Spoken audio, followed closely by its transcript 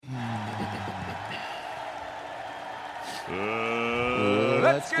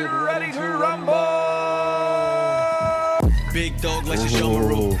Let's get ready to rumble. Big dog, let's just show 'em a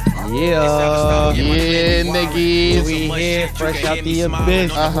rule. Yeah, niggas. We here, fresh out the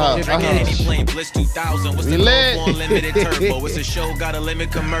abyss. We lit. It's a show, gotta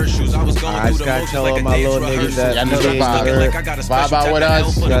limit commercials. I was going through the motions like a dance rehearsal. Y'all know the vibe. Vibe out with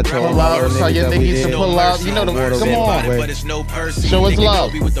us. Gotta tell all my little Tell your niggas to pull up. You know the come on. But it's no Percy. Show us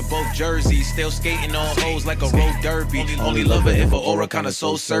love. With the both jerseys, still skating on hoes like a road derby. Only love her if her aura kinda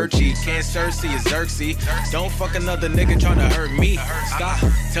soul searchy. Can't Cersei is Xerxes. Don't fuck another nigga tryna hurt me. Stop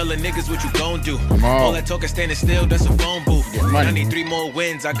telling niggas what you gon' do. All that talking standing still, that's a phone booth. I need 3 more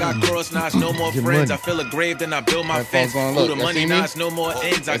wins. I got cross knots, no more friends. I feel aggrieved and I build my fence. Ooh, the money knots, no more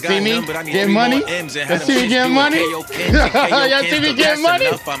ends. I got none, but I need 3 more M's. Y'all see me getting money? Y'all see me getting money?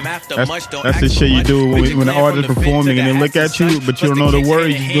 That's the shit you do when the artist performing and they look at you, but you don't know the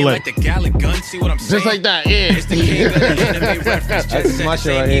words. You be like, just like that, yeah. That's my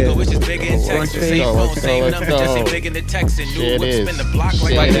shit right here. Let's go.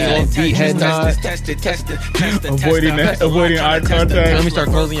 Avoiding eye contact. Let me start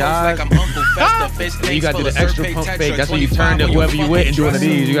closing your eyes. You gotta do the extra pump fake. That's when you turn to whoever you with and do one of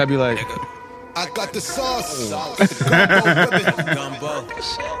these. You gotta be like, I got the sauce. Gumbo.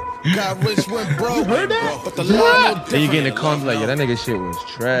 Got rich when broke. Heard that? But the line then you get in the comments like, yeah, that nigga shit was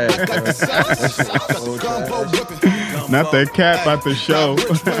trash. I got the sauce. Gumbo whipping. Not that cap out the show.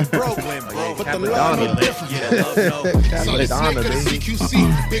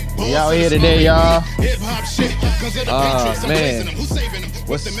 We out here today, y'all. Man.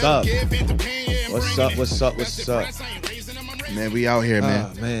 What's up? What's up? Man, we out here,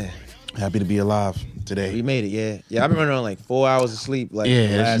 man. Man. Happy to be alive today. We made it, yeah. Yeah, I've been running on like 4 hours of sleep the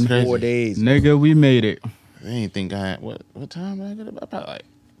that's last crazy. 4 days. Nigga, we made it. I didn't think I had what time did I get up? Probably like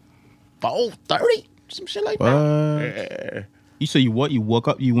 4:30, some shit like that. You say you what? You woke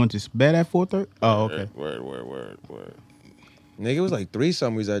up, you went to bed at 4:30? Oh, okay. Word. Nigga, it was like 3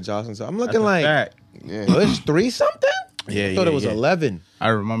 something we was at Jocelyn. So I'm looking That's a like, fact. Yeah. it's 3 something? I thought it was 11. I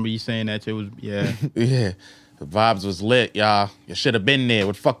remember you saying that it was, yeah. Yeah. The vibes was lit, y'all. You should have been there.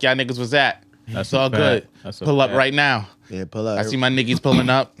 What the fuck y'all niggas was at? That's all a good. fact. Pull up right now. Yeah, pull up. I see my niggas pulling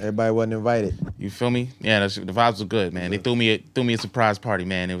up. Everybody wasn't invited. You feel me? Yeah, the vibes were good, man. They threw me a surprise party,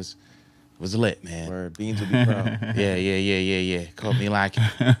 man. It was lit, man. Word, Beans would be proud. Yeah. Caught me like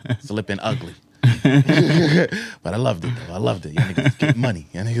slipping ugly. But I loved it, though. Y'all niggas get money.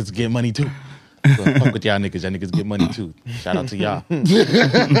 Y'all niggas get money, too. So fuck with y'all niggas. Y'all niggas get money, too. Shout out to y'all.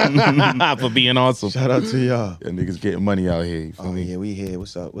 For being awesome. Shout out to y'all. Y'all niggas getting money out here. You feel me? Yeah, we here.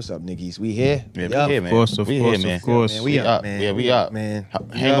 What's up, niggas? We here? Yeah, we here, man. Of course, we here, man. of course. Man, we up, man. Yeah, we up. Man.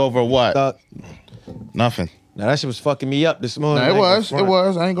 Hangover what? Stuck. Nothing. Now, that shit was fucking me up this morning. No, it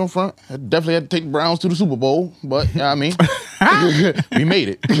was. I ain't gonna front. I definitely had to take the Browns to the Super Bowl, but you know what I mean, we made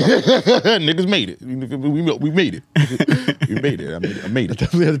it. Niggas made it. We made it. We made it. I made it.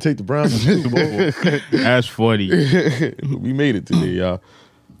 Definitely had to take the Browns to the Super Bowl. That's 40. We made it today, y'all.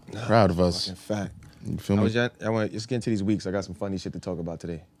 Proud of us. In fact. You feel me? I want just get into these weeks. I got some funny shit to talk about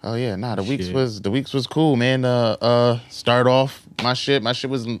today. Oh yeah, the weeks was cool, man. Start off my shit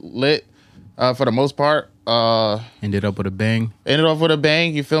was lit for the most part. Ended up with a bang. Ended off with a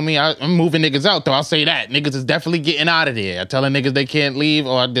bang. You feel me? I'm moving niggas out though. I'll say that niggas is definitely getting out of there. I'm telling niggas they can't leave.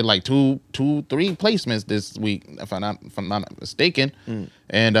 I did like 3 placements this week, if I'm not mistaken.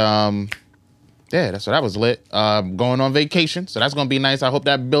 And yeah, so that was lit. Going on vacation, so that's gonna be nice. I hope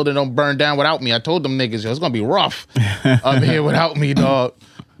that building don't burn down without me. I told them niggas, it's gonna be rough up here without me, dog.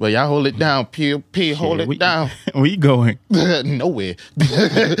 But y'all hold it down, P, hold it down. Where you going? Nowhere.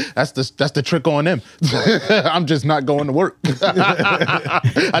 That's the trick on them. I'm just not going to work.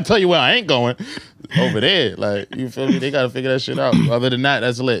 I tell you where I ain't going. Over there. Like, you feel me? They gotta figure that shit out. Other than that,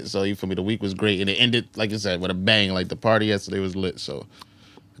 that's lit. So you feel me? The week was great. And it ended, like I said, with a bang. Like the party yesterday was lit. So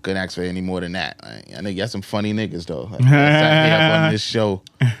I couldn't ask for any more than that. I know you got some funny niggas though. Like, sat me up on this show.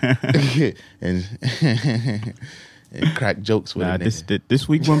 And crack jokes with it. This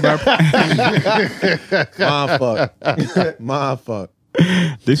week went by. My fuck.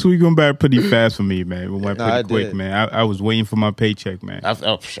 This week went by pretty fast for me, man. It went pretty quick, man. I was waiting for my paycheck, man.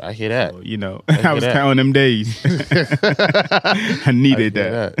 I hear that. So, you know, I was counting them days. I needed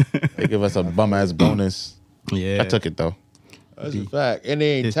that. They give us a bum ass bonus. Yeah, I took it though. That's a fact. And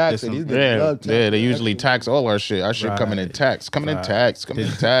they ain't taxing. These niggas love taxing. They usually tax all our shit. Our shit coming in tax. Coming in tax.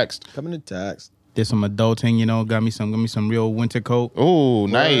 Did some adulting, you know. Got me some real winter coat. Oh,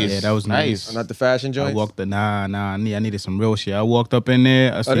 nice. Yeah, that was nice. Not the fashion joints. I walked the I needed some real shit. I walked up in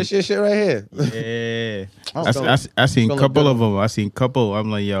there. This your shit right here. Yeah. Oh, I seen a couple good. of them. I seen a couple. I'm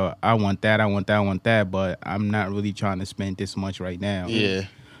like, yo, I want that. But I'm not really trying to spend this much right now. Yeah.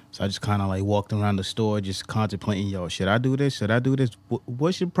 So I just kind of like walked around the store, just contemplating, yo, should I do this? Should I do this?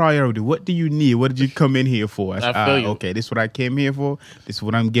 What's your priority? What do you need? What did you come in here for? I feel you. Okay, this is what I came here for. This is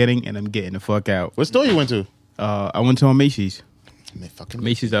what I'm getting, and I'm getting the fuck out. What store you went to? I went to a Macy's. Fucking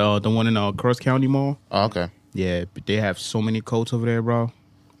Macy's, the one in Cross County Mall. Oh, okay. Yeah, but they have so many coats over there, bro.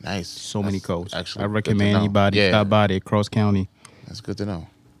 Nice. So many coats. Actually, I good to recommend know. anybody stop by there, Cross County. That's good to know.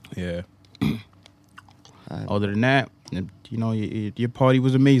 Yeah. Other than that, you know, your party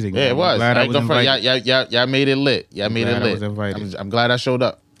was amazing. Yeah, man. it was. I'm glad I was invited. Y'all made it lit. Y'all made it glad I lit. was invited. I'm glad I showed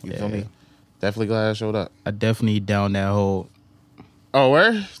up. You Yeah. feel me? Definitely glad I showed up. I definitely down that whole Oh,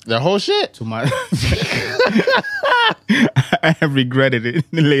 where? The whole shit? to my. I have regretted it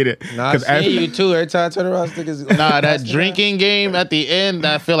later. Nah, I see you too. Every time I turn around, niggas. Nah, that drinking game at the end,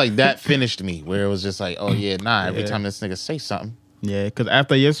 I feel like that finished me. Where it was just like, oh yeah, every Yeah. time this nigga say something. Yeah, because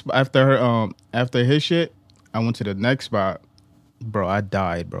after his shit, I went to the next spot. Bro, I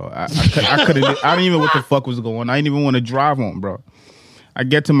died, bro. I couldn't. I didn't even know what the fuck was going on. I didn't even want to drive home, bro. I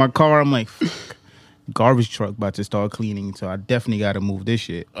get to my car, I'm like, fuck, garbage truck about to start cleaning, so I definitely got to move this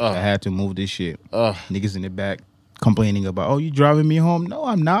shit. I had to move this shit. Niggas in the back complaining about, oh, you driving me home? No,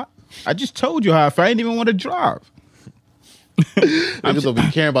 I'm not. I just told you how I felt. I didn't even want to drive. Niggas will be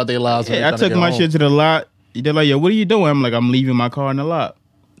caring about their lives. when Yeah, I they tryna took get my home. shit to the lot. They're like, yo, what are you doing? I'm like, I'm leaving my car in the lot.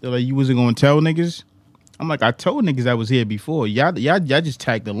 They're like, you wasn't going to tell niggas? I'm like, I told niggas I was here before. Y'all just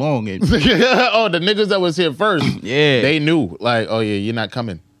tagged along. And Oh, the niggas that was here first. Yeah. They knew. Like, oh yeah, you're not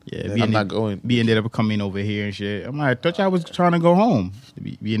coming. yeah, I'm not going. B ended up coming over here and shit. I'm like, I thought y'all was trying to go home.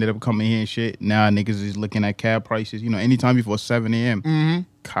 B ended up coming here and shit. Now niggas is looking at cab prices. You know, anytime before 7 a.m.,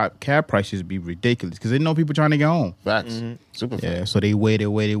 cab prices be ridiculous because they know people trying to get home. Facts. Super Yeah, facts. so they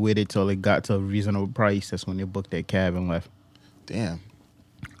waited till it got to a reasonable price. That's when they booked their cab and left.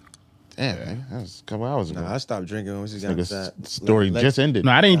 Damn, man. That was a couple hours ago. Nah, I stopped drinking when we just got Nigga's that story just ended.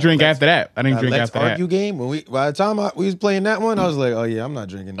 No, I didn't drink after that. I didn't drink Let's after argue that. game. By the time we was playing that one, I was like, oh yeah, I'm not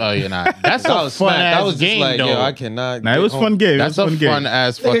drinking. Oh, you're not. That's I a was fun smacked. ass That was just game, like, though. yo, I cannot. Nah, it get was home. fun game. That's it was a fun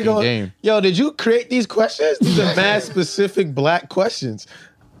ass Nigga fucking going, game. Yo, did you create these questions? These are mad specific black questions.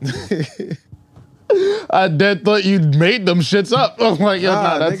 I dead thought you made them shits up. I'm like, yo,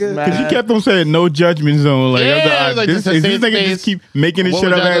 Nah, that's nigga. mad. Because he kept on saying no judgment zone. Like, Yeah, I'm like this, just a is this safe nigga space. just keep making this What shit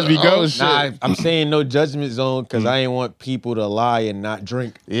would up y'all as we do? go? Oh, shit. Nah, I'm saying no judgment zone because I ain't want people to lie and not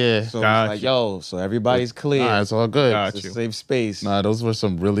drink. Yeah. So Gotcha. it's like, yo, so everybody's clear. Nah, it's all good. Got It's a you. safe space. Nah, those were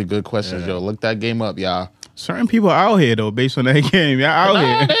some really good questions, yo. Look that game up, y'all. Certain people out here though, based on that game. Y'all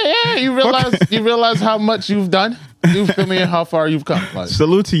out here. Yeah, you realize how much you've done. You feel me? And how far you've come. Like,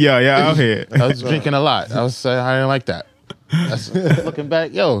 Salute to y'all. Y'all out here. I was drinking a lot. I didn't like that. That's, looking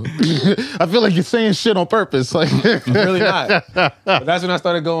back, yo, I feel like you're saying shit on purpose. Like, Really not. But that's when I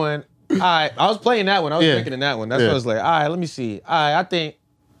started going, all right, I was playing that one. I was Yeah. drinking in that one. That's Yeah. what I was like, all right, let me see. All right,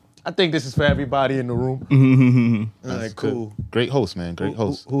 I think this is for everybody in the room. All right, cool. Great host, man. Great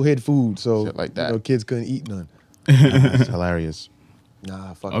host. Who hid food so Shit like that. You know, kids couldn't eat none. That's hilarious. Nah,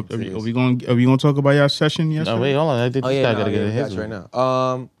 Are fucking serious. we gonna talk about y'all session yesterday? No, wait, hold on. I did. Oh This yeah, guy no, gotta get we in got his you right room.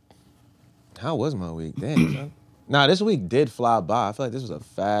 now. How was my week? Damn, son. Nah, this week did fly by. I feel like this was a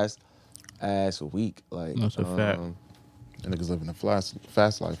fast ass week. Like, That's a fact. That niggas living a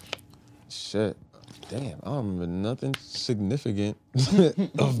fast life. Shit. Damn, I don't remember nothing significant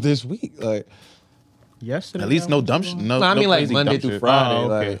of this week. Like, Yesterday. At least no dumb shit. No, I mean, no like crazy Monday dumb through shit. Friday.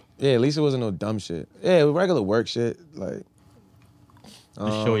 Oh, okay. Like, yeah, at least it wasn't no dumb shit. Yeah, regular work shit. Like,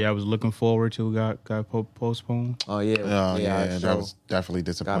 The show y'all was looking forward to got postponed. oh yeah, Oh yeah, our that show was definitely got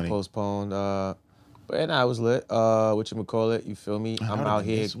disappointing. postponed. But yeah, nah, it was lit. Whatchamacallit, you feel me? I'm out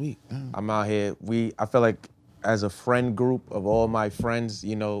here. this week. I'm out here. I feel like as a friend group of all my friends,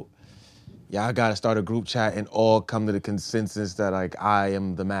 you know, y'all gotta start a group chat and all come to the consensus that like I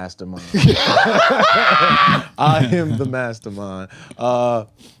am the mastermind. I am the mastermind.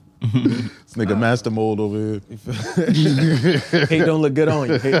 This nigga master mold over here. Hate don't look good on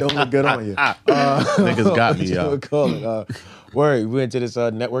you. Hate don't look good on you. Niggas got me, y'all. Call it. Word. We went to this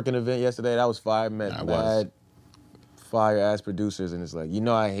networking event yesterday. That was fire. Met That was. mad fire ass producers, and it's like, you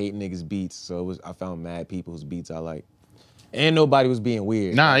know, I hate niggas beats, so I found mad people whose beats I like, and nobody was being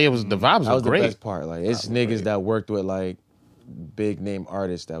weird. Nah, it was the vibes that were was the great. best part. Like, it's niggas that worked with like big name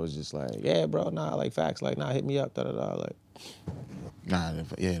artists that was just like, yeah, bro, nah, like facts, like, nah, hit me up, da da da, like. Nah, the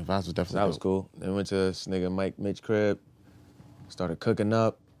vibes was definitely That was dope. cool. Then went to this nigga Mike Mitch crib, started cooking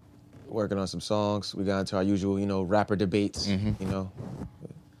up. working on some songs. We got into our usual, rapper debates. You know,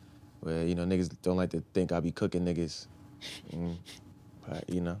 where niggas don't like to think I be cooking niggas. But,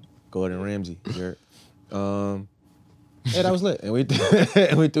 Gordon Ramsay. You heard? Yeah, that was lit. And we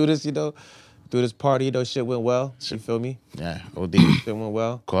and we threw this, through this party, shit went well. You feel me? Yeah, OD. Shit went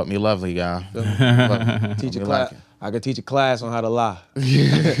well. Caught me lovely, y'all. Teach a class. I could teach a class on how to lie by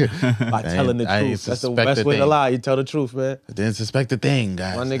telling the truth. That's the best way to lie. You tell the truth, man. I didn't suspect a thing,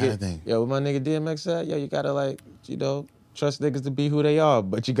 guys. My nigga, what my nigga DMX said, you gotta trust niggas to be who they are,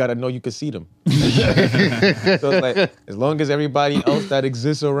 but you gotta know you can see them. So it's like, as long as everybody else that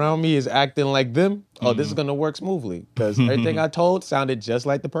exists around me is acting like them, this is gonna work smoothly. Because everything I told sounded just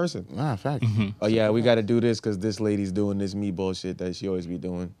like the person. Nah, fact. Oh yeah, we gotta do this because this lady's doing this me bullshit that she always be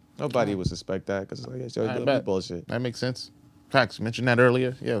doing. Nobody would suspect that because she always doing me bullshit. That makes sense. Facts. Mentioned that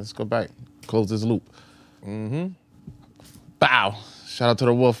earlier. Yeah, let's go back. Close this loop. Bow. Shout out to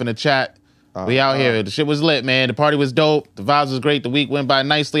the wolf in the chat. We out here. The shit was lit, man. The party was dope. The vibes was great. The week went by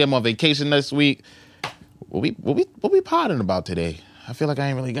nicely. I'm on vacation this week. What we potting about today? I feel like I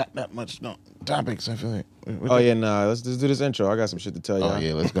ain't really got that much topics. I feel like. Let's just do this intro. I got some shit to tell you. Oh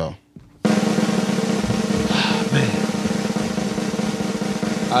yeah, let's go.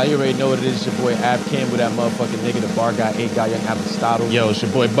 You already know what it is. It's your boy Ab Campbell, that motherfucking nigga, the bar guy, 8 guy, young Aristotle. Yo, it's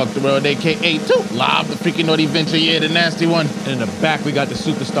your boy Buck the World, aka 2. Live, the freaking naughty venture, the nasty one. And in the back, we got the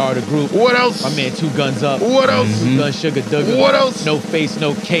superstar of the group. What else? My man, 2 Guns Up. What else? 2 Gun Sugar Duggar. What else? No Face,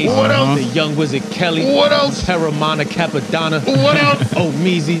 No Case. What else? The Young Wizard Kelly. What else? Terramana Capadonna. What else? Oh,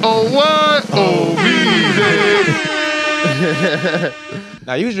 Meezy. Oh, what? Oh, Meezy.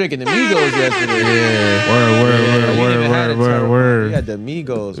 Now, you was drinking the Migos yesterday. Yeah. Word. We had the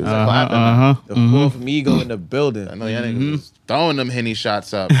Migos. The Mm-hmm. fourth Migo in the building. I know y'all niggas was throwing them Henny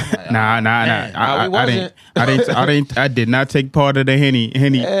shots up. Nah. I did not take part of the Henny.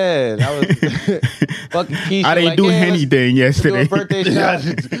 Yeah, that was fucking Keisha. I didn't do anything yesterday. Do a birthday shot.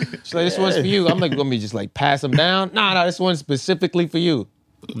 She's like, this one's for you. I'm like, let me just pass them down. Nah, this one's specifically for you.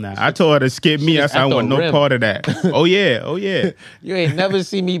 Nah, I told her to skip me. I said I want no part of that. Oh yeah. You ain't never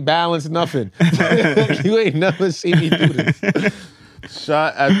see me balance nothing. You ain't never see me do this.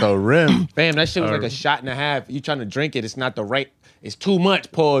 Shot at the rim. Bam, that shit was like a shot and a half. You trying to drink it, it's not the right. It's too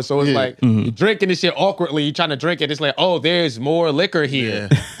much, pause. So it's like you're drinking this shit awkwardly. You trying to drink it. It's like, oh, there's more liquor here.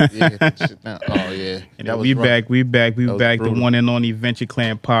 Oh yeah. We back. The one and only Venture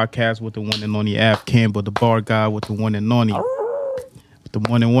Clan podcast with the one and only Ab Campbell, the bar guy with the one and only. The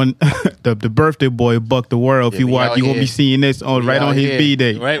one and one, the birthday boy, Buck the World. If you watch, you won't be seeing this on his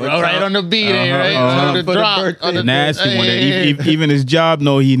B-Day. Right on the B-Day, right? For the drop. Nasty one. Even his job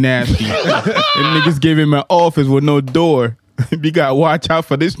know he nasty. And niggas give him an office with no door. We gotta watch out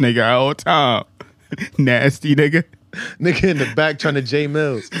for this nigga all time. Nasty nigga. Nigga in the back trying to J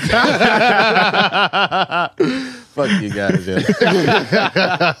Mills. Fuck you guys, yeah.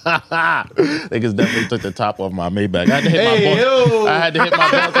 Niggas definitely took the top off my Maybach. I had to hit my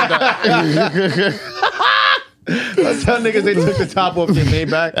boss. That's how niggas they took the top off your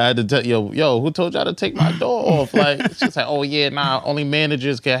Maybach. I had to tell yo, who told y'all to take my door off? Like, it's just like, oh yeah, nah, only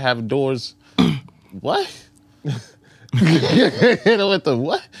managers can have doors. What? What the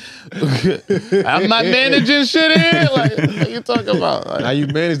what? I'm not managing shit here. Like, what you talking about? Like, now you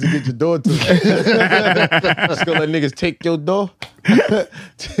managed to get your door to it. Just gonna let niggas take your door. What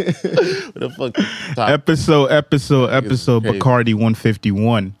the fuck? Episode Bacardi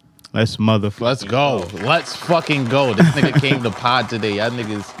 151. Let's motherfucker. Let's go. Let's fucking go. This nigga came to pod today. Y'all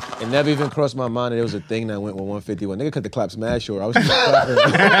niggas. It never even crossed my mind that there was a thing that went with 151. Nigga cut the claps mad short. I was just clapping.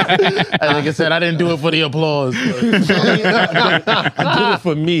 That nigga said, I didn't do it for the applause. I did it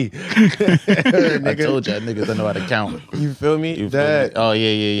for me. I told y'all niggas I know how to count. You feel me? You feel me? Oh, yeah.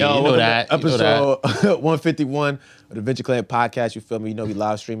 Yo, you know that. Episode 151 of the Venture Clan podcast. You feel me? You know we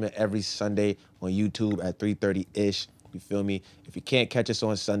live streaming every Sunday on YouTube at 3:30-ish. You feel me? If you can't catch us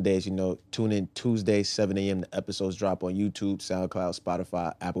on Sundays, tune in Tuesday, 7 a.m. The episodes drop on YouTube, SoundCloud,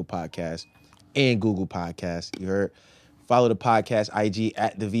 Spotify, Apple Podcasts, and Google Podcasts. You heard? Follow the podcast IG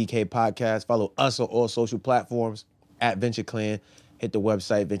at the VK Podcast. Follow us on all social platforms at Venture Clan. Hit the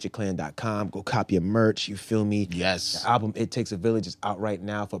website, ventureclan.com. Go copy your merch. You feel me? Yes. The album It Takes a Village is out right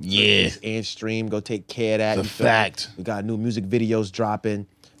now for purchase and stream. Go take care of that. It's a fact. We got new music videos dropping.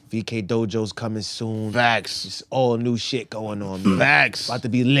 VK Dojo's coming soon. Facts. It's all new shit going on, man. Facts. About to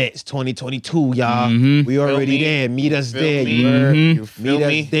be lit. It's 2022, y'all. We already there. Meet us there. You heard? You feel Meet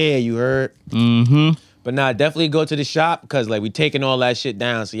me? us there. You heard? But nah, definitely go to the shop because we taking all that shit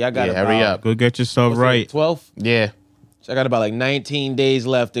down. So y'all got to hurry up. Go get yourself right. 12th? Yeah. So I got about like 19 days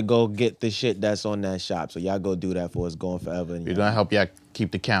left to go get the shit that's on that shop. So y'all go do that for us, going forever. And We're gonna help y'all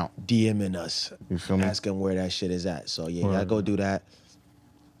keep the count. DMing us. You feel me? Asking where that shit is at. So yeah, y'all go do that.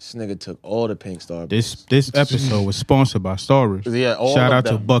 This nigga took all the pink Starbursts. This episode was sponsored by Starburst. Yeah, all Shout of out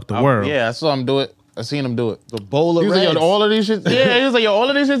to them. Buck the World. Yeah, I saw him do it. I seen him do it. The bowl of He was like, reds. yo, all of these shits. Yeah, he was like, yo, all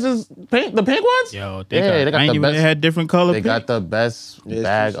of these shits is pink. The pink ones. Yo, Yeah, they the best. They had different color. They got the best Yeah, it's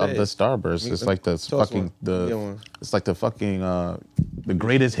bag true of the shit. Starburst. It's like the Toss fucking one. Get the. one. It's like the fucking the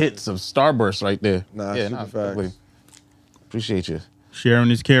greatest hits of Starburst right there. Nah, yeah, super nah, facts. definitely. Appreciate you.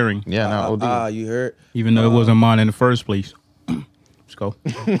 Sharing is caring. Yeah, no, OD. You heard? Even though it wasn't mine in the first place. Let's go.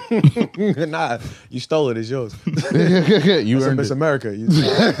 Nah, you stole it. It's yours. you It's earned Miss it. America. You,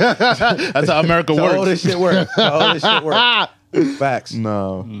 That's how America all works. this shit work. All this shit work. Facts.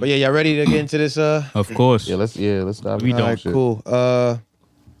 No. But yeah, y'all ready to get into this? Of course. Yeah, let's dive We into All don't. that right, shit. cool.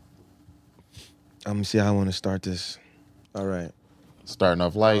 I'm gonna see how I want to start this. All right. Starting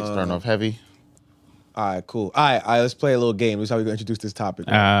off light, starting off heavy. All right, cool. All right. Let's play a little game. This is how we're gonna introduce this topic.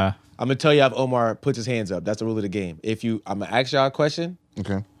 I'm gonna tell you if Omar puts his hands up. That's the rule of the game. I'm gonna ask y'all a question.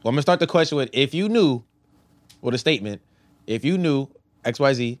 Okay. Well, I'm gonna start the question with if you knew, or the statement, if you knew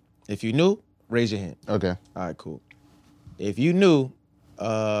XYZ, if you knew, raise your hand. Okay. All right, cool. If you knew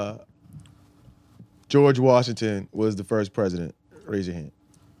George Washington was the first president, raise your hand.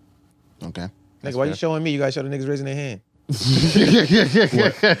 Okay. Nigga, why you showing me? You guys show the niggas raising their hand.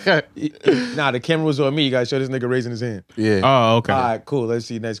 Nah, the camera was on me. You guys show this nigga raising his hand. Yeah. Oh, okay. All right, cool. Let's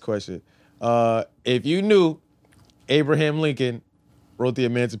see. Next question. If you knew Abraham Lincoln wrote the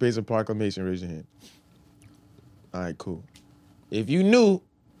Emancipation Proclamation, raise your hand. All right, cool. If you knew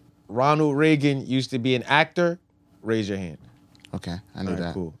Ronald Reagan used to be an actor, raise your hand. Okay. I knew All right,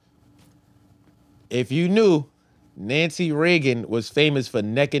 that. cool. If you knew Nancy Reagan was famous for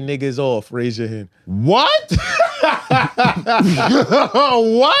necking niggas off, raise your hand. What?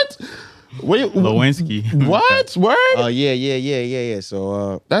 What? Wait. Lewinsky. What? Word? Yeah.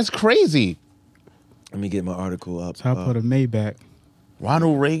 So That's crazy. let me get my article up. Top of the Maybach.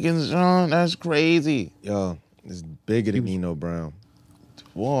 Ronald Reagan's John. That's crazy. Yo, it's bigger than Nino Brown.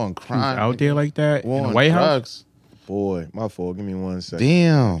 War on He was crime. out there like that War in the on White House. drugs. Boy, my fault. Give me 1 second.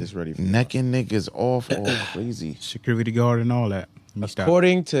 Damn. Just ready for necking niggas off. All crazy. Security guard and all that. Let me stop.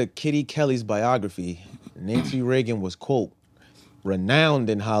 According to Kitty Kelly's biography, Nancy Reagan was, quote, renowned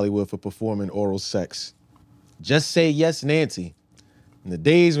in Hollywood for performing oral sex. Just Say Yes, Nancy, in the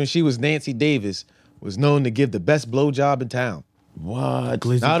days when she was Nancy Davis, was known to give the best blowjob in town. What?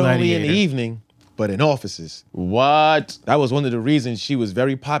 Glizzy Not only in the Gladiator. evening, but in offices. What? That was one of the reasons she was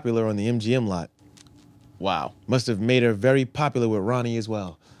very popular on the MGM lot. Wow. Must have made her very popular with Ronnie as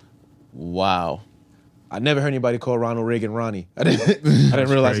well. Wow. I never heard anybody call Ronald Reagan Ronnie. I didn't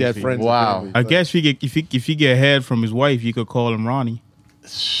realize he had crazy. friends. Wow. apparently, I but- guess if he get head from his wife, you could call him Ronnie.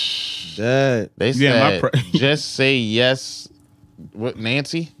 Dad. They Yeah, said, just say yes. What,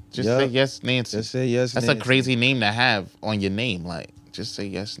 Nancy? Just Yup. say yes, Nancy. Just say yes, That's Nancy. a crazy name to have on your name. Like, just say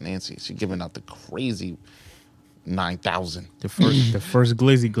yes, Nancy. She giving out the crazy 9,000. The first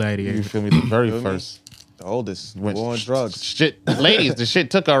Glizzy You Gladiator. feel me? The very Feel me? first. The oldest. Went War on drugs. Shit, ladies, the shit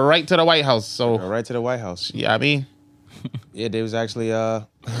took her right to the White House. So, Right to the White House. yeah, I mean, Yeah, they was actually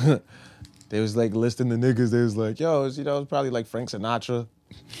they was like listing the niggas. They was like, yo, it's probably like Frank Sinatra.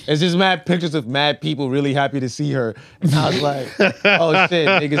 It's just mad pictures of mad people really happy to see her. And I was like, oh shit,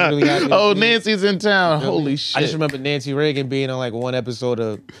 niggas really happy to oh, see her. Nancy's in town. You know what I mean? Holy shit. I just remember Nancy Reagan being on like one episode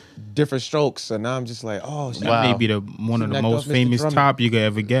of Different Strokes, and now I'm just like, oh shit. Wow. That may be one of the Necked most off Mr. famous Drummond. top you could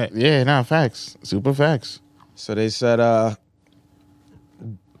ever get. Yeah, nah, facts. Super facts. So they said,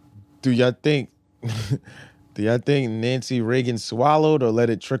 do y'all think Nancy Reagan swallowed or let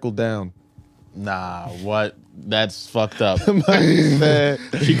it trickle down? Nah, what? That's fucked up. Somebody said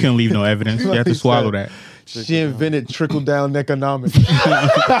She couldn't leave no evidence. You have to swallow that. she invented trickle down economics.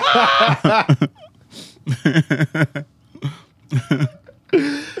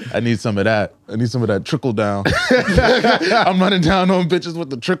 I need some of that. I need some of that trickle down. I'm running down on bitches with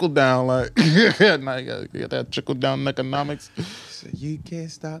the trickle down. Like, nah, you got that trickle down economics. So you can't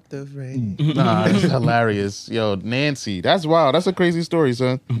stop the rain. Nah, it's hilarious. Yo, Nancy, that's wild. That's a crazy story,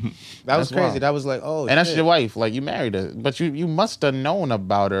 son. That was That's crazy. wild. That was like, oh, And that's shit. your wife. Like, you married her. But you must have known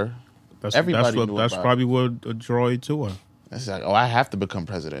about her. Everybody knew That's about probably what drew you to her. It's like, oh, I have to become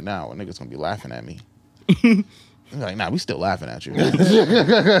president now. A nigga's gonna be laughing at me. I'm like, nah, we still laughing at you.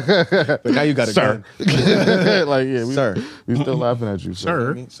 But now you got a Sir. gun. Like, yeah, Sir. we still laughing at you,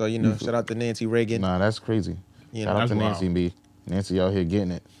 sir. Sir. So, shout out to Nancy Reagan. Nah, that's crazy. You Shout know, out to that's Nancy wild. B. Nancy out here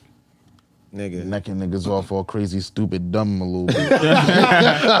getting it. nigga. Necking niggas off all crazy, stupid, dumb a little bit.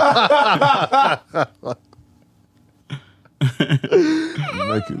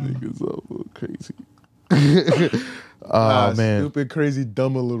 Making niggas up crazy. Oh man, Stupid, crazy,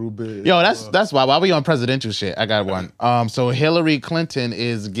 dumb a little bit. yo, that's why. While we on presidential shit, I got one. So Hillary Clinton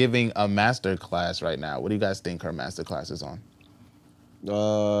is giving a master class right now. What do you guys think her master class is on?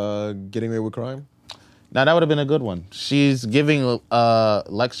 Getting away with crime. Now that would have been a good one. She's giving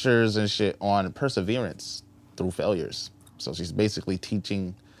lectures and shit on perseverance through failures. So she's basically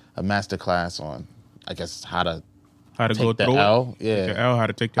teaching a master class on, I guess, how to How to go take the through L. it. Yeah, Take the L, how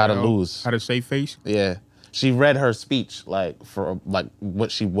to take the How to L, lose. How to save face. yeah. She read her speech for what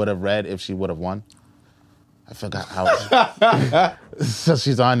she would have read if she would have won. I forgot how. So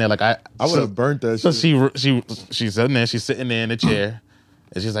she's on there like I would have burnt that So shit. she's in there. She's sitting there in a chair,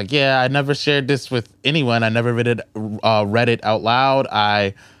 and she's like, "Yeah, I never shared this with anyone. I never read it out loud.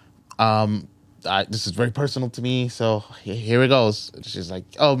 This is very personal to me. So here it goes." She's like,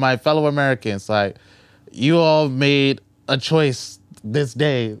 "Oh, my fellow Americans, like you all made a choice this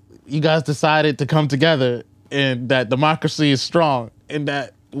day. You guys decided to come together, and that democracy is strong, and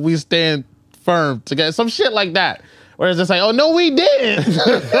that we stand firm together." Some shit like that. Whereas it's like, oh, no, we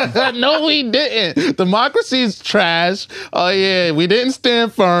didn't. No, we didn't. Democracy's trash. Oh, yeah, we didn't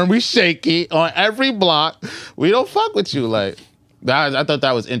stand firm. We shaky on every block. We don't fuck with you. Like, I thought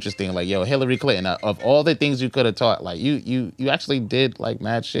that was interesting. Like, yo, Hillary Clinton, of all the things you could have taught, like, you actually did, like,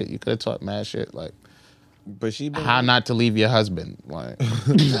 mad shit. You could have taught mad shit. Like, But she been how not to leave your husband. Like,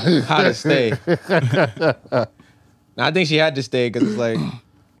 how to stay. I think she had to stay because it's like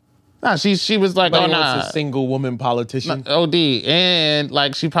nah, she was like, nobody oh, nah. wants a single woman politician. OD. And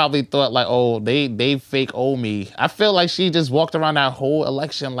like she probably thought like, oh, they fake owe me. I feel like she just walked around that whole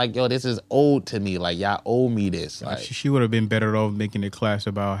election like, yo, this is owed to me. Like, y'all owe me this. Like, She would have been better off making a class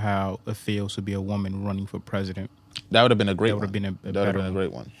about how it feels to be a woman running for president. that would have been a great That one. would have been a That would have better been a one.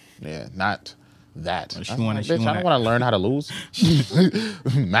 great one. Yeah, not that. She I wanna- like, she bitch, I wanna- don't want to learn how to lose.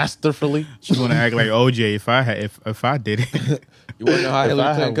 Masterfully. She's gonna act like OJ if I did it. You want to know how If I Hillary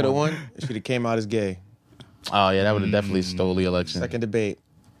had Clinton could have one. won? She'd have came out as gay. Oh yeah, that would have definitely stole the election. Second debate.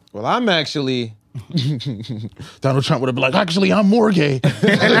 Well, I'm actually Donald Trump would have been like, actually, I'm more gay.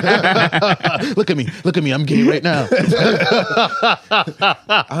 Look at me, I'm gay right now.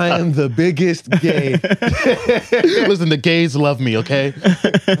 I am the biggest gay. Listen, the gays love me, okay?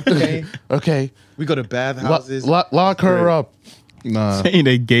 Okay. Okay. We go to bathhouses. Lock her up. Nah. Saying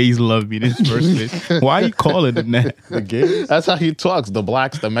that gays love me this person. Why you calling them that? The gays? That's how he talks. The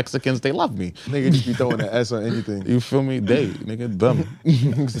blacks, the Mexicans, they love me. Nigga just be throwing an S on anything. You feel me? They, nigga, them.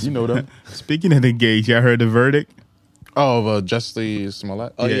 You know them. Speaking of the gays, y'all heard the verdict? Oh, Jussie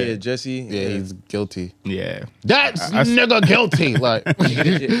Smollett? Oh, Yeah. yeah, Jesse. Yeah, he's guilty. Yeah. That's nigga guilty. Like,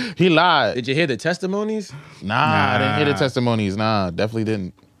 he lied. Did you hear the testimonies? Nah, I didn't hear the testimonies. Nah, definitely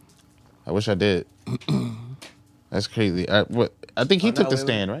didn't. I wish I did. That's crazy. I think he took the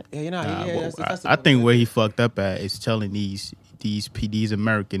stand, right? Yeah, you're not. Yeah, that's the I testimony. think where he fucked up at is telling these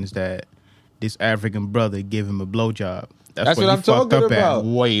Americans that this African brother gave him a blowjob. That's where what he I'm fucked talking up at. about.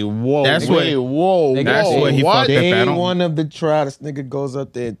 Wait, whoa. That's wait, what- whoa. Nigga, That's whoa. what he What? fucked up Day at. one of the trial, this nigga goes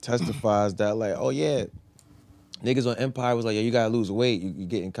up there and testifies that, like, oh yeah, niggas on Empire was like, yo, you gotta lose weight, you're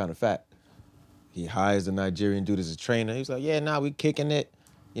getting kind of fat. He hires the Nigerian dude as a trainer. He's like, yeah, nah, we kicking it,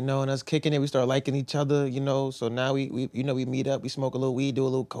 you know, and us kicking it, we start liking each other, you know. So now we meet up, we smoke a little weed, do a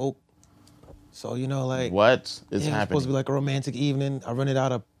little coke. So you know, like, What is yeah, it's happening? supposed to be like a romantic evening. I rented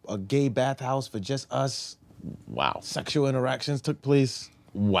out a gay bathhouse for just us. Wow. Sexual interactions took place.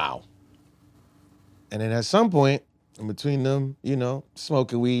 Wow. And then at some point, in between them, you know,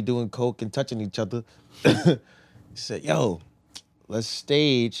 smoking weed, doing coke, and touching each other, he said, yo, let's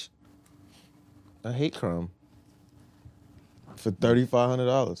stage a hate crime for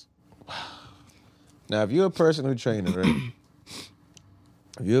 $3,500. Now, if you're a personal trainer, right?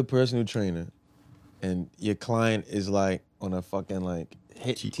 If you're a personal trainer and your client is like on a fucking like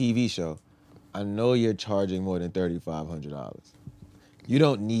hit TV show, I know you're charging more than $3,500. You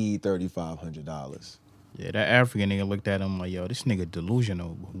don't need $3,500. Yeah, that African nigga looked at him like, yo, this nigga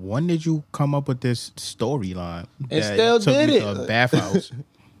delusional. When did you come up with this storyline? And that still took did me it. to a bathhouse.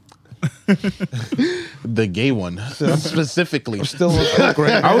 The gay one, specifically. Still on coke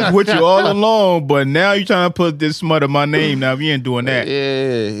right I was with you all along, but now you trying to put this smut in my name. Now we ain't doing that.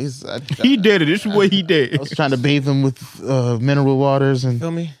 Yeah, He did it. This is what he I did. was trying to bathe him with mineral waters and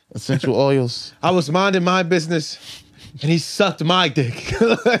Feel me? essential oils. I was minding my business, and he sucked my dick.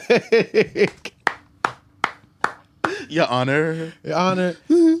 Your Honor. Your Honor,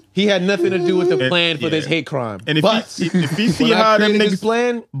 he had nothing to do with the plan for this hate crime. And if but if you see when how I them created this niggas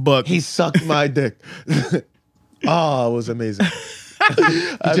plan, buck, he sucked my dick. Oh, it was amazing.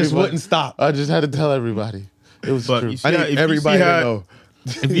 He just wouldn't stop. I just had to tell everybody. It was But true. you see I how- need if you everybody see to how- know.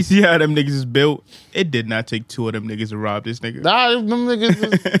 If you see how them niggas is built, it did not take two of them niggas to rob this nigga. Nah, them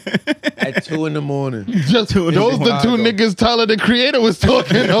niggas At 2 in the morning. just those the two niggas Tyler the Creator was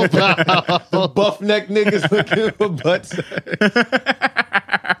talking about. Buff neck niggas looking for butts.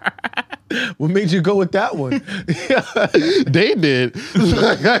 What made you go with that one? They did.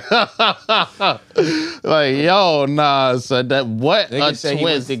 Like, yo, nah, son, that what Nigga a said he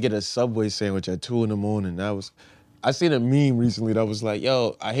went twist. to get a Subway sandwich at 2 in the morning. I seen a meme recently that was like,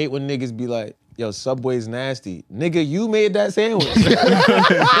 yo, I hate when niggas be like, yo, Subway's nasty. Nigga, you made that sandwich.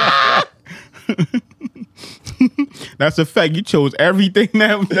 That's a fact. You chose everything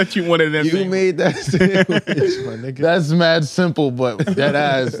that you wanted. In that You sandwich. made that sandwich, my nigga. That's mad simple, but that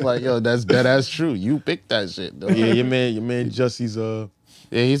ass, like, yo, that's dead ass true. You picked that shit, though. Yeah, your man Jussie's Yeah,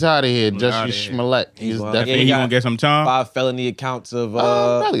 he's out of here. Jesse outta here. Schmollett. He's wild. Think definitely he gonna get some time? 5 felony accounts of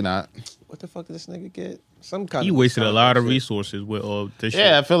probably not. what the fuck did this nigga get? Some kind He of wasted a lot of shit. resources with all this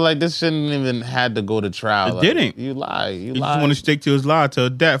Yeah, I shit. feel like this shouldn't even had to go to trial. It didn't. You lie. You He lie. just want to stick to his lie till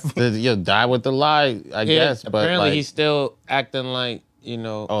death. You'll die with the lie, I guess. But apparently like, he's still acting like, you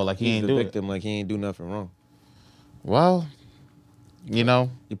know, Oh, like he he's ain't the do it. victim, like he ain't do nothing wrong. well, you know,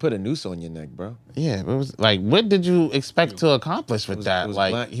 You put a noose on your neck, bro. yeah. It was like, what did you expect to accomplish with that?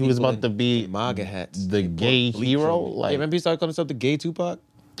 Like, black he was people about to be in MAGA hats. the They poured gay bleach hero. on me. Like, Hey, remember he started calling himself the gay Tupac?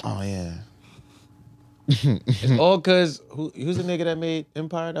 oh yeah. It's all because who's the nigga that made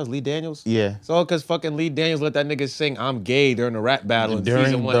Empire? That was Lee Daniels. Yeah. It's all because fucking Lee Daniels let that nigga sing "I'm Gay" during the rap battle in During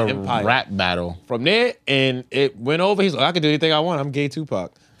season 1 the of Empire. rap battle, From there, and it went over. He's like, I can do anything I want. I'm gay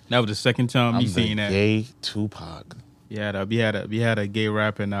Tupac. That was the second time I'm he the seen that. gay Tupac. Yeah, we had a gay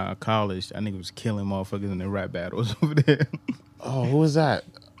rapper in college. I think it was killing motherfuckers in the rap battles over there. Oh, who was that?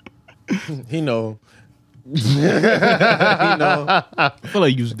 He know. He know. I feel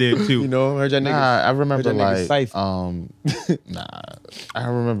like you was there too. You know. Heard that nigga. Nah, I remember heard that nigga like, Syph. I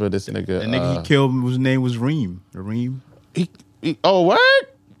remember this nigga. The nigga he killed, his name was Reem. Reem. Oh,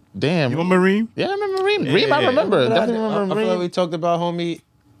 what? Damn. You remember Reem? Yeah, I remember Reem. Reem, I remember. Definitely remember I feel like we Reem. talked about homie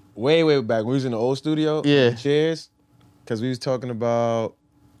way back when we was in the old studio. Yeah. Cheers. Because we was talking about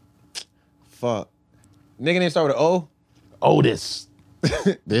fuck. Nigga name start with an O. Otis.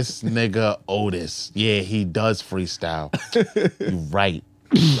 This nigga Otis. Yeah, he does freestyle. You right.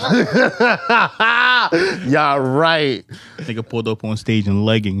 Y'all right. Nigga pulled up on stage in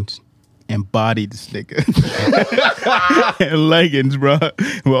leggings and bodied this nigga. In leggings, bro.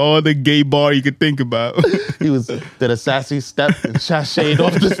 With all the gay bar you could think about. He did a sassy step and sashayed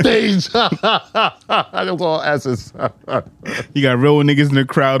off the stage. That was all asses. You got real niggas in the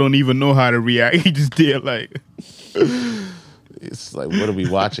crowd don't even know how to react. He just did like... It's like, what are we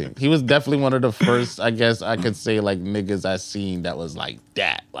watching? He was definitely one of the first, I guess I could say, like, niggas I seen that was like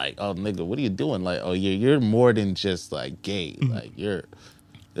that. Like, oh, nigga, what are you doing? Like, oh, you're more than just like gay. Like,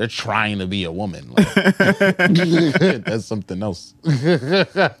 they're trying to be a woman. Like, that's something else.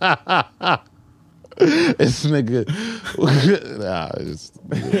 This nigga,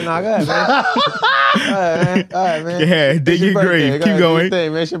 Nah, go ahead, man. All right, man. Yeah, dig It's your your grave. birthday. Keep Go ahead, do your going.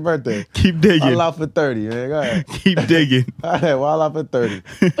 thing, man. It's your birthday. Keep digging. Wild out for 30, man. Go ahead. Keep digging. All right, wild out for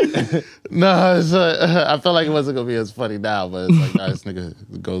 30. no, I felt like it wasn't gonna be as funny now, but it's like, nah, this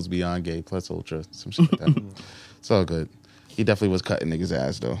nigga goes beyond gay plus ultra, some shit like that. It's all good. He definitely was cutting niggas'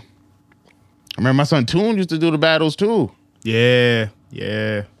 ass though. I remember my son Toon used to do the battles too. Yeah.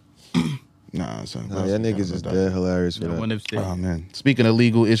 Nah, son. Nah, y'all niggas is dead hilarious for Yeah, that. one of Oh man. Speaking of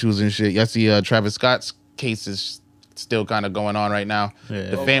legal issues and shit, y'all see Travis Scott's case is still kind of going on right now. Yeah.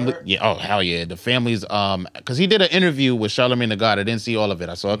 The family, yeah, oh hell yeah, the family's because he did an interview with Charlamagne the God. I didn't see all of it.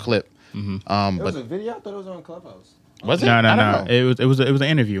 I saw a clip. It But was a video? I thought it was on Clubhouse. was it? No. I don't know. It was an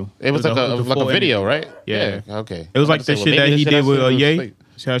interview. It was like a full video, interview. right? Yeah. Okay. It was I'm like about to the say, shit well, that maybe he the did shit with I seen was Ye. fake.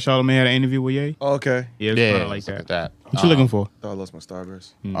 See how Charlamagne had an interview with Ye? Oh, okay. Yeah, it was Yeah, kinda like something that. like that. What you looking for? Thought I lost my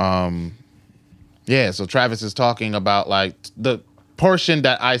Starburst. Yeah, so Travis is talking about like the portion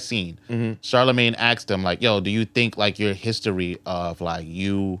that I seen. Charlamagne asked him like, "Yo, do you think like your history of like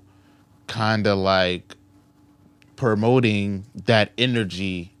you kind of like promoting that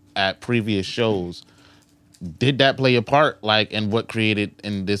energy at previous shows, did that play a part like in what created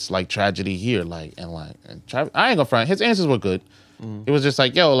in this like tragedy here?" Like and Travis, I ain't gonna front. His answers were good. It was just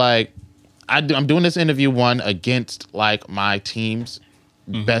like, "Yo, like I'm doing this interview against like my team's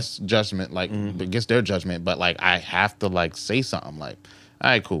best judgment, like against their judgment, but like I have to like say something like,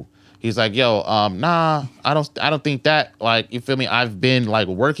 all right, cool." He's like, "Yo, nah, I don't think that, like, you feel me? I've been like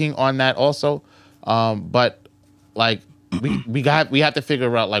working on that also, but like we have to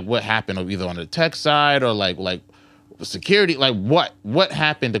figure out like what happened, or either on the tech side or like the security, like what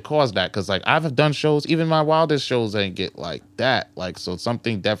happened to cause that? Because like I've done shows, even my wildest shows ain't get like that. Like so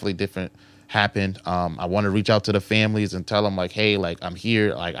something definitely different happened. I want to reach out to the families and tell them like, hey, like I'm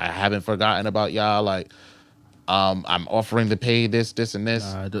here, like I haven't forgotten about y'all. Like I'm offering to pay this and this.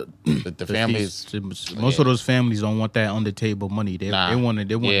 The families, most of those families don't want that under table money. They want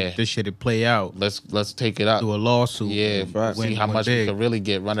this shit to play out. Let's take it up. Do a lawsuit. Yeah, see how much we could really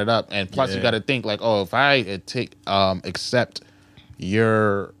get, run it up. And plus you got to think like, oh, if I accept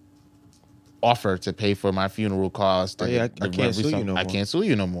your offer to pay for my funeral cost, I can't sue you no more. I can't sue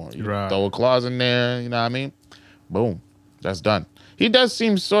you no more. You Right. throw a clause in there, you know what I mean? Boom, that's done. He does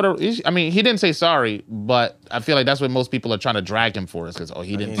seem sort of. I mean, he didn't say sorry, but I feel like that's what most people are trying to drag him for. Is because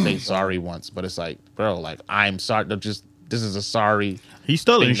he didn't say sorry once, but it's like, bro, like I'm sorry. This is a sorry. He's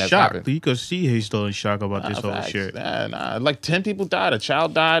still in thing that's shock. happened. You could see he's still in shock about this whole Facts. shit. Nah, like 10 people died. A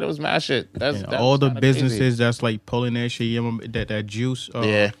child died. It was mad shit. That's All the kinda businesses crazy. that's like pulling that shit. You remember that juice?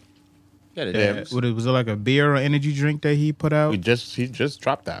 Yeah. Was it like a beer or energy drink that he put out? He just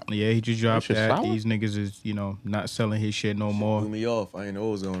dropped that. Yeah, he just dropped shit's that. sour? These niggas is, not selling his shit no more. Blew me off. I didn't know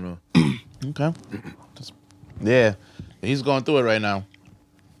what was going on. Okay. Yeah. He's going through it right now.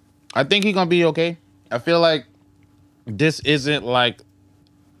 I think he's going to be okay. I feel like this isn't like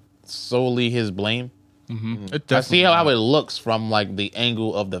solely his blame. I see how it looks from like the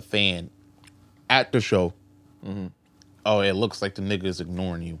angle of the fan at the show. Oh, it looks like the nigga is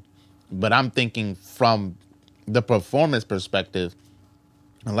ignoring you. But I'm thinking from the performance perspective,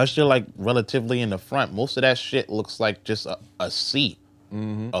 unless you're like relatively in the front, most of that shit looks like just a sea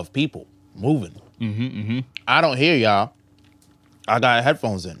of people moving. I don't hear y'all. I got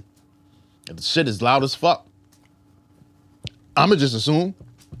headphones in. The shit is loud as fuck. I'ma just assume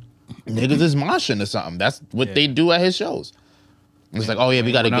niggas is moshing or something. That's what they do at his shows. It's like, oh yeah,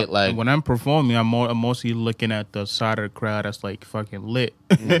 we gotta get like. When I'm performing, I'm mostly looking at the side of the crowd that's like fucking lit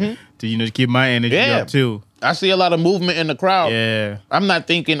to keep my energy up too. I see a lot of movement in the crowd. Yeah, I'm not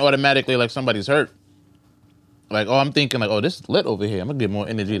thinking automatically like somebody's hurt. Like, I'm thinking like, this is lit over here. I'm gonna give more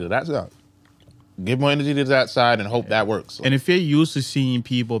energy to that side. Give more energy to that side and hope that works. and if you're used to seeing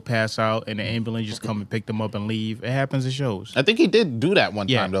people pass out and the ambulance just come and pick them up and leave, it happens at shows. I think he did do that one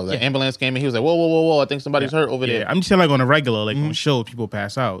time though. The ambulance came in, he was like, whoa, I think somebody's hurt over there. I'm just saying, like on a regular, like on shows, people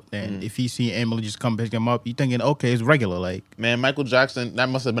pass out, and if you see ambulance just come pick them up, you thinking, okay, it's regular. Like, Man, Michael Jackson, that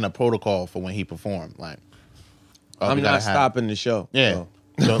must have been a protocol for when he performed. Like, I'm not stopping the show. Yeah.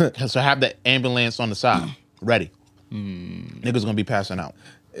 So have the ambulance on the side, ready. Niggas gonna be passing out.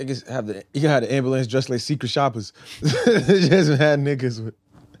 You gotta have the ambulance dressed like secret shoppers. Just had niggas with.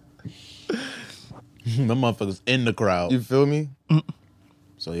 The motherfuckers in the crowd. You feel me?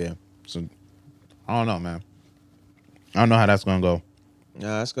 So yeah. So I don't know, man. I don't know how that's gonna go.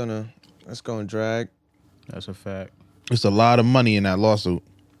 Nah, that's gonna drag. that's a fact. It's a lot of money in that lawsuit.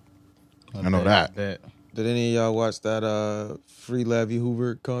 I know that. Did any of y'all watch that Free Levy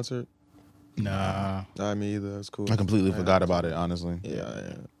Hoover concert? Nah, Nah, me either. That's cool. I completely forgot about it, honestly.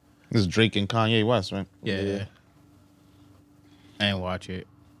 Yeah. This is Drake and Kanye West, right? yeah. I ain't watch it.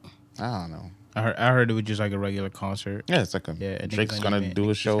 I don't know. I heard it was just like a regular concert. Yeah, it's like a Yeah, Drake's niggas gonna ain't do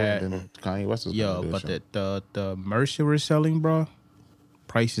a show, had- and then Kanye West is Yo, gonna do a but show. the merch they were selling, bro,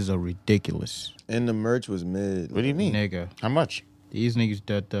 prices are ridiculous. And the merch was mid. What do you mean? Nigga, How much? these niggas,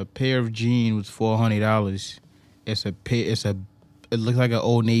 the pair of jeans was $400. It looks like an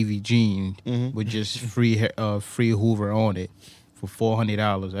Old Navy jean with just free Hoover on it for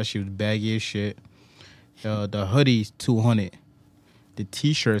 $400. That shit was baggy as shit. The hoodies $200. The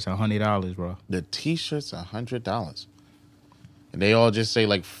t-shirts $100, bro. The t-shirts $100, and they all just say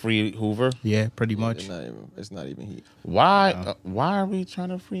like free Hoover. Yeah, pretty much. It's not even heat. Why? Why are we trying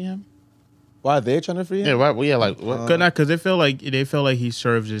to free him? Why are they trying to free him? Yeah, why? Well, yeah, like what? Because they feel like he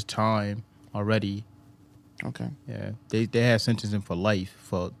serves his time already. Okay. Yeah, they had sentenced him for life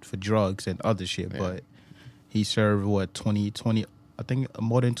for drugs and other shit, but he served 20, I think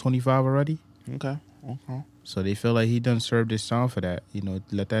more than 25 already. Okay. So they feel like he done served his time for that.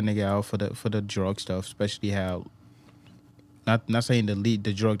 Let that nigga out for the drug stuff, especially how not saying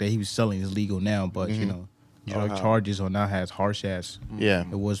the drug that he was selling is legal now, but drug charges are not as harsh as Yeah.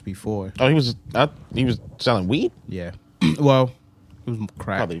 it was before. Oh, he was selling weed. Yeah, well, it was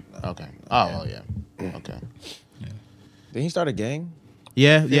crack. Probably. Okay. Oh, well, yeah. Okay. Did he start a gang?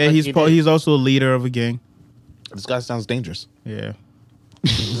 Yeah, like he's he did. he's also a leader of a gang. This guy sounds dangerous. Yeah.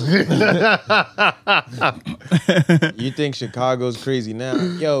 You think Chicago's crazy now?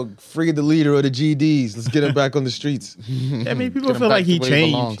 Yo, free the leader of the GDs. Let's get him back on the streets. I mean, people Get him feel back like to he where he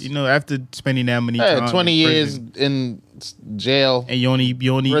changed. belongs. You know, after spending that many Hey, time 20 in years prison. in jail. And you only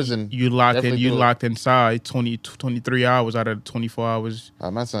Prison. you locked in, Definitely you do it. locked inside 23 hours out of the 24 hours.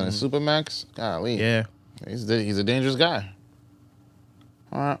 My son is Supermax. Golly. Yeah. He's a dangerous guy.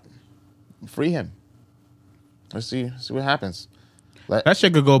 All right. Free him. Let's see what happens. That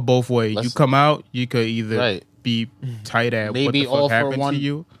shit could go both ways. You Let's- come out, you could either Right. be tight at Maybe what all the fuck for happened one- to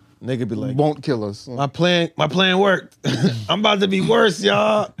you. Nigga be like, Won't kill us. my plan worked. I'm about to be worse,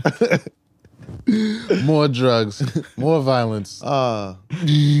 y'all. More drugs. More violence.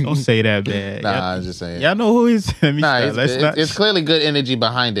 Don't say that bad. Nah, Y'all- I'm just saying. Y'all know who is. Let me Nah, stop. it's, Let's it's, not. it's clearly good energy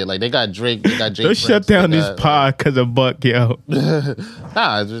behind it. Like they got Drake, they got Jay. Don't shut Prince, down they this got- pod because of Buck, yo. Nah,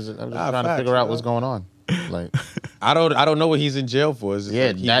 I'm just trying to facts, figure out bro. what's going on. Like, I don't know what he's in jail for. It's just Yeah,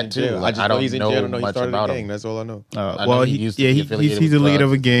 like he's that in too. jail. Like, I just I know don't he's in know jail. I don't know he much started a about gang. him. That's all I know. I know Well, he used to be affiliated he's the with leader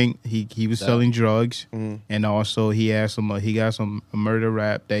of a drugs. gang. He was selling drugs, and also he has he got some murder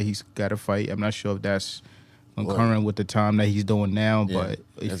rap that he's got to fight. I'm not sure if that's concurrent with the time that he's doing now, Yeah, but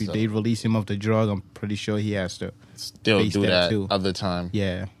if that's they release him off the drug, I'm pretty sure he has to Still face do that too. other time.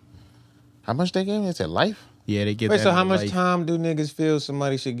 Yeah, How much they gave me? They said life? yeah, they get. Wait, that so how in much life. time do niggas feel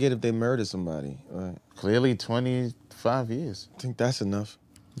somebody should get if they murder somebody? Right. Clearly 25 years. I think that's enough.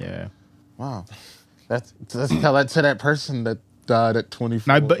 Yeah, Wow. Let's tell that to that person that died at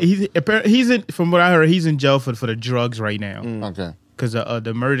 24. now, but he's in. From what I heard, he's in jail for the drugs right now Okay. because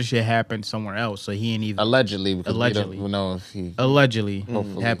the murder shit happened somewhere else. So he ain't even Allegedly, because Allegedly. we don't know if he... allegedly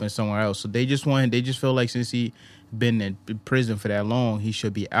Hopefully. happened somewhere else. So they just feel like since he been in prison for that long, he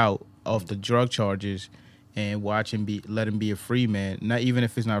should be out of the drug charges and let him be a free man. Not even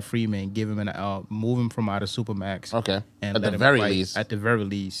if it's not a free man, give him move him from out of Supermax. Okay. And At let the him very fight least. At the very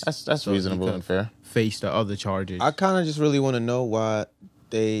least, That's so he reasonable could and fair. Face the other charges. I kind of just really want to know why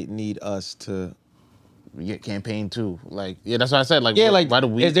they need us to. We get campaign too. Like, yeah, that's what I said. Like, Yeah, like, why do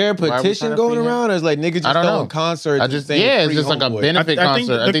we... is there a why are we petition trying to going free him? around, or is like niggas just I don't know. throwing concerts? I and just, saying yeah, it's free just like a homeboy? benefit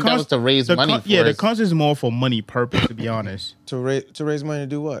concert. I think that was to raise money for the his- concert is more for money purpose, to be honest. to raise money to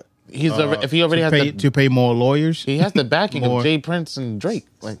do what? If he already has to pay more lawyers. he has the backing More. of Jay Prince and Drake.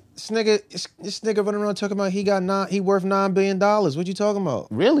 Like, This nigga running around talking about he worth $9 billion. What you talking about?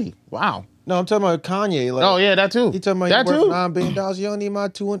 really? Wow. No, I'm talking about Kanye. Like, Oh yeah, that too. he talking about that he worth too. $9 billion. You don't need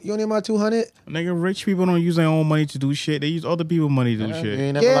my 200. Nigga, rich people don't use their own money to do shit. They use other people's money to do You shit.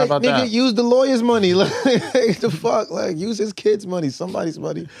 ain't never lie Yeah, about nigga, that. use the lawyer's money. Like, the fuck, like use his kids' money, somebody's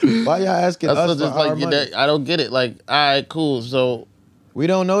money. Why y'all asking That's us for just our like money? I don't get it. Like, all right, cool. So We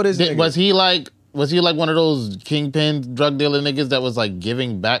don't know this. Nigga. was he like one of those kingpin drug dealer niggas that was like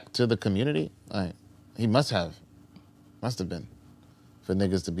giving back to the community? Like, he must have been for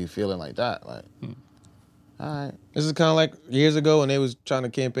niggas to be feeling like that. Like, all right, This is kind of like years ago when they was trying to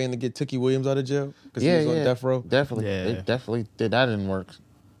campaign to get Tookie Williams out of jail because he was on death row. Definitely, Yeah. they definitely did. That didn't work.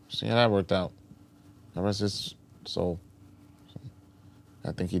 See how that worked out. The rest is soul.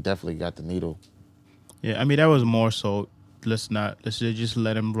 I think he definitely got the needle. Yeah, I mean that was more so. Let's just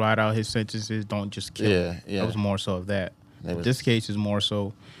let him ride out his sentences. Don't just kill him. Yeah. That was more so of that. They was- This case is more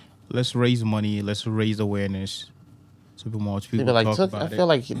so. Let's raise money. Let's raise awareness. So people People like talk took. about I it. feel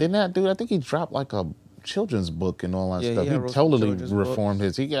like didn't that dude? I think he dropped like a children's book and all that Yeah, stuff. he He wrote some totally children's reformed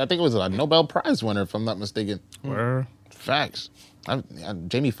his. I think it was a Nobel Prize winner, if I'm not mistaken. Where Facts.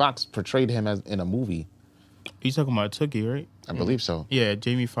 Jamie Foxx portrayed him as in a movie. you talking about Tookie, right? I believe so. Yeah,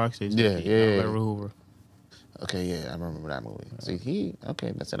 Jamie Foxx is Yeah, Tookie, yeah, not yeah. Larry Hoover. Okay, yeah, I remember that movie. See,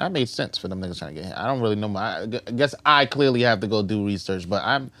 that made sense for them niggas trying to get him. I don't really know. I guess I clearly have to go do research, but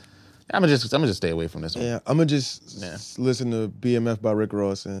I'm gonna just stay away from this one. Yeah, I'm gonna just Yeah. listen to BMF by Rick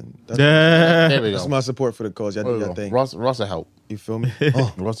Ross, and that's, There we that's go. my support for the cause. Y'all do your thing. Ross will help. You feel me?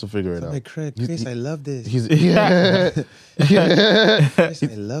 Ross will figure it out. Like Chris, I love this. He's Chris,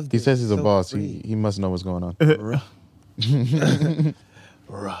 I love he this. says he's a So boss. free. He must know what's going on.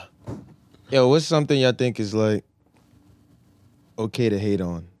 Bruh. Yo, what's something y'all think is like okay to hate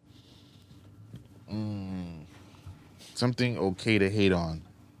on? Something okay to hate on.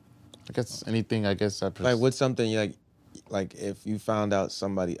 I guess anything. I guess Like, what's something you like if you found out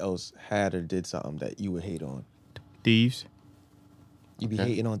somebody else had or did something that you would hate on? Thieves? You be Okay.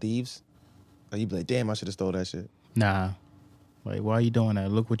 hating on thieves? Or you be like, damn, I should have stole that shit. Nah. Like, why you doing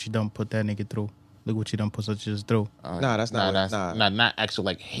that? Look what you done put that nigga through. Look what you done put such as through. Nah, that's not what- nah. not actual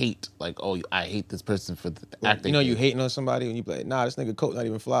like hate. Like, oh, I hate this person for the acting. You know, you hating on somebody and you be like, nah, this nigga coat not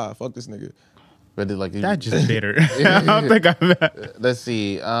even fly. Fuck this nigga. But it, like That just bitter. I don't think I'm that. Let's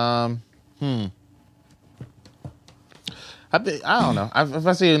see. I don't know. If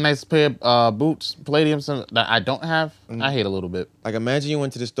I see a nice pair of boots, Palladium, that I don't have, I hate a little bit. Like, imagine you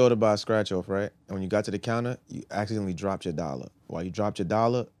went to the store to buy a scratch off, right? And when you got to the counter, you accidentally dropped your dollar. While you dropped your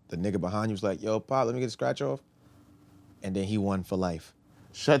dollar, the nigga behind you was like, yo, Pop, let me get a scratch off. And then he won for life.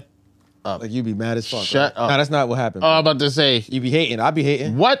 Shut up. Like, you'd be mad as fuck. Shut up. No, that's not what happened. Oh, I'm about to say. You be hating. I be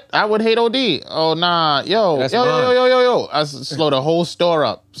hating. What? I would hate OD. Oh, nah. Yo. That's Yo. mine. I slow the whole store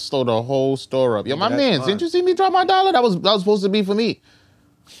up. Yo, my that's man, mine. didn't you see me drop my dollar? That was supposed to be for me.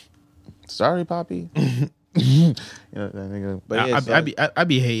 Sorry, Poppy. You know, that nigga. But yeah, I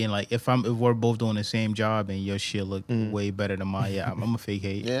be hating like if we're both doing the same job and your shit look way better than mine. Yeah, I'm a fake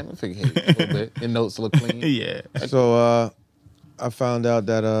hate. Yeah, I'm a fake hate a little bit. Your notes look clean. Yeah. So I found out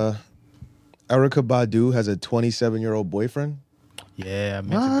that Erykah Badu has a 27-year-old boyfriend. Yeah, I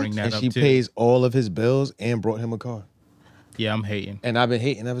meant to bring that And up she too. pays all of his bills and brought him a car. Yeah, I'm hating. And I've been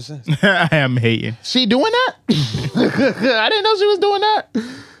hating ever since. I am hating. She doing that? I didn't know she was doing that.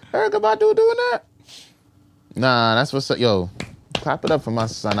 Erykah Badu doing that? Nah, that's what's up. Yo, clap it up for my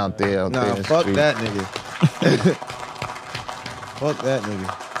son out there. Out there Nah, in the fuck street. that nigga. Fuck that nigga.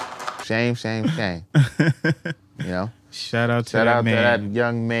 Shame. You know? Shout out to Shout that out man. to that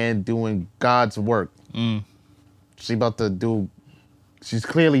young man doing God's work. She's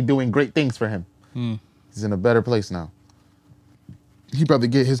clearly doing great things for him. He's in a better place now. He probably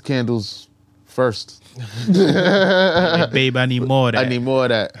get his candles first. Like, babe, I need more of that. I need more of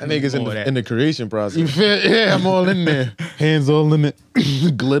that. That nigga's More of that. in the creation You process. feel? Yeah, I'm all in there. Hands all in it.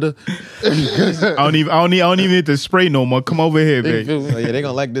 Glitter. I don't even need to spray no more. Come over here, You babe. feel me? So yeah, they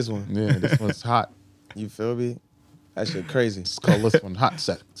gonna like this one. Yeah, this one's hot. You feel me? That shit crazy. Let's call this one hot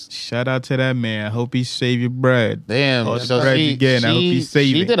sex. Shout out to that man. I hope he save your bread. Damn. Oh, bread again. I hope he's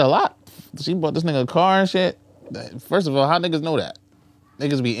saving. She did a lot. She bought this nigga a car and shit. First of all, how niggas know that?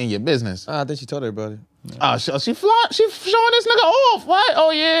 Niggas be in your business. I think she told everybody. Oh, she showing this nigga off. What?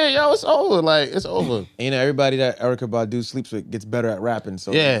 Oh yeah, yo, it's over. Like it's over. And you know, everybody that Erykah Badu sleeps with gets better at rapping.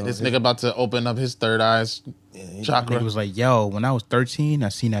 So Yeah, you know, this nigga about to open up his third eyes chakra. Nigga was like, yo, when I was 13, I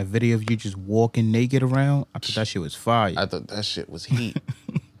seen that video of you just walking naked around. I thought that shit was fire. I thought that shit was heat.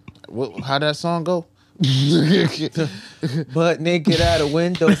 How that song go? butt naked at a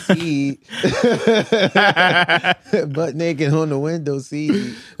window seat. Butt naked on the window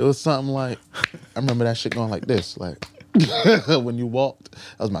seat. It was something like, I remember that shit going like this, like when you walked.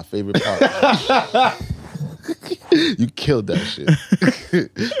 That was my favorite part. You killed that shit.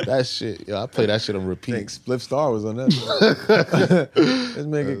 That shit, yo, I play that shit on I repeat. think Spliff Star was on that. Let's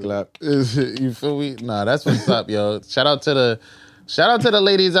make it clap. You feel me? Nah, that's what's up, yo. Shout out to the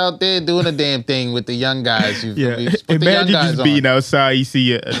ladies out there doing the damn thing with the young guys. You feel Yeah, me? Just put the young imagine guys just on. being outside, you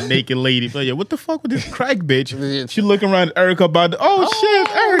see a naked lady. But yeah, what the fuck with this crack bitch? She looking around at Erykah about, shit,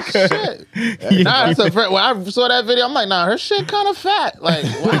 Erykah. Shit. Nah, that's a friend. When I saw that video, I'm like, nah, her shit kind of fat. Like,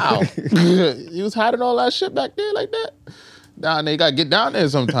 wow. You was hiding all that shit back there like that? Nah, they gotta get down there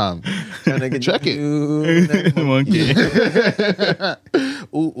sometime. Trying to get Check it. Monkey.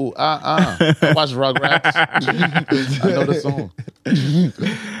 Ooh, I watch Rugrats. I know the song.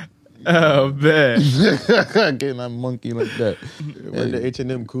 Oh man. Getting that monkey like that. We're the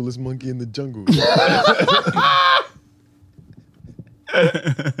H&M coolest monkey in the jungle.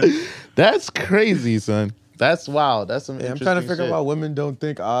 That's crazy, son. That's wild. That's some. I'm trying to figure out why women don't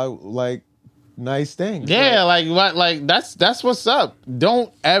think I like nice things. Yeah, like what? Like that's what's up.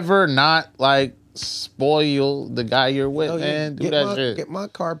 Don't ever not like spoil the guy you're with, Oh, yeah. man. Do that shit. Get my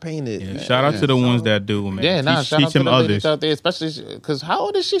car painted. Yeah, shout out to the ones that do, man. Yeah, nah. Shout out teach to them the others. ladies out there, especially because how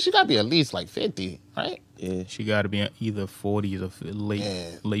old is she? She got to be at least like 50, right? Yeah. She got to be in either 40s or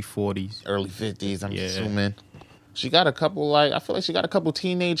late 40s. Early 50s. I'm Yeah. assuming. She got a couple. I feel like she got a couple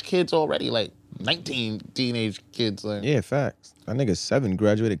teenage kids already. Like 19 teenage kids. Like, Yeah, facts. That nigga 7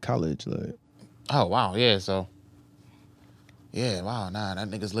 graduated college. Like, oh wow, yeah. So. Yeah, wow, nah, that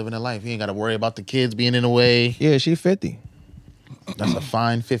nigga's living a life. He ain't got to worry about the kids being in the way. yeah, she 50. That's a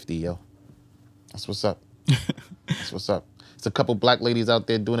fine 50, yo. That's what's up. That's what's up. It's a couple black ladies out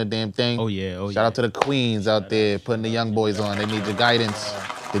there doing a damn thing. Oh, yeah. Shout out to the queens out there putting the young boys on. They need your guidance.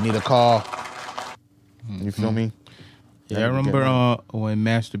 They need a call. You feel me? Yeah, I remember when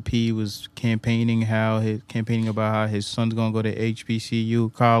Master P was campaigning about how his son's gonna go to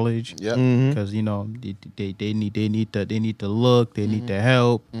HBCU college. Yep. Because they need to look, they need the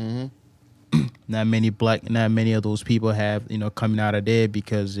help. Not many of those people have coming out of there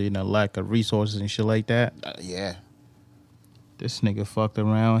because lack of resources and shit like that. Yeah. This nigga fucked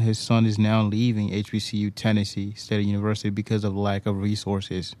around. His son is now leaving HBCU Tennessee State University because of lack of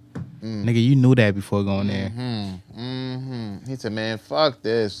resources. Nigga, you knew that before going there. He said, man, fuck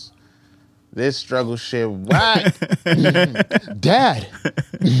this. This struggle shit whack. Dad,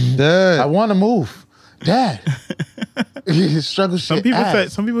 I want to move. Dad, struggle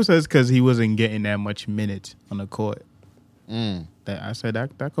shit. Some people said it's because he wasn't getting that much minutes on the court. That I said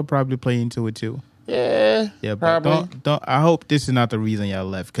that could probably play into it too. Yeah, but probably. don't. I hope this is not the reason y'all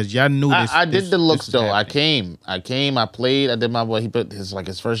left because y'all knew this. I did the looks though. Happening. I came. I played. I did my boy. He put his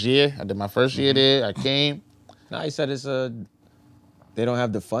first year. I did my first year there. I came. No, he said it's they don't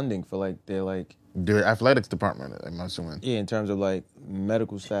have the funding for the athletics department. I'm assuming. Yeah, in terms of like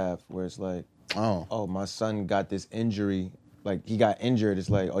medical staff, where it's like, oh, my son got this injury. Like he got injured. It's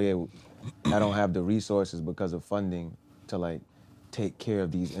like, oh yeah, I don't have the resources because of funding to like take care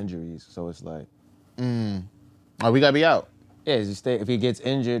of these injuries. So it's like, we gotta be out. Yeah, if he gets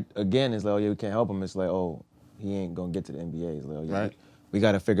injured again, it's like, oh yeah, we can't help him. It's like, oh, he ain't gonna get to the NBA. It's like, oh, yeah, right. We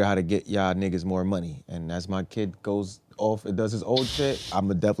got to figure out how to get y'all niggas more money. And as my kid goes off and does his old shit, I'm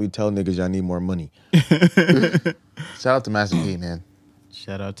going to definitely tell niggas y'all need more money. Shout out to Master P, man.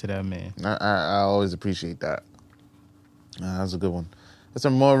 Shout out to that man. I always appreciate that. That was a good one. There's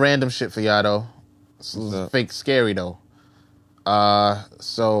some more random shit for y'all, though. It's fake scary, though.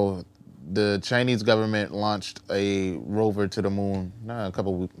 So the Chinese government launched a rover to the moon a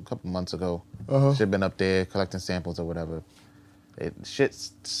couple months ago. Shit been up there collecting samples or whatever. Shit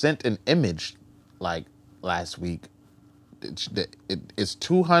sent an image like last week. It's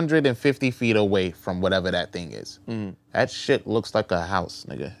 250 feet away from whatever that thing is. That shit looks like a house,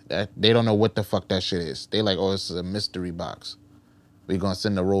 nigga. They don't know what the fuck that shit is. They like, oh, it's a mystery box. We're gonna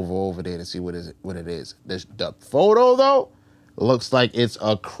send the rover over there to see what it is. The photo though looks like it's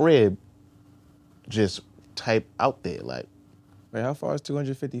a crib just type out there. Like, wait, how far is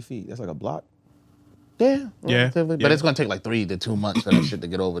 250 feet? That's like a block. Yeah. But it's gonna take like 3 to 2 months for that shit to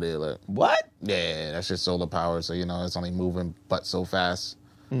get over there. Like, what? Yeah, that shit's solar powered, so it's only moving but so fast,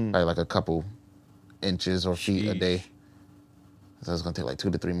 like a couple inches or feet a day. So it's gonna take like 2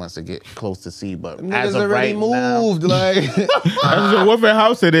 to 3 months to get close to sea. But as of already right moved, now, like what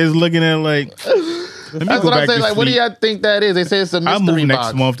house it is looking at like. That's what I'm saying. Like, what do y'all think that is? They say it's a mystery box. I'll move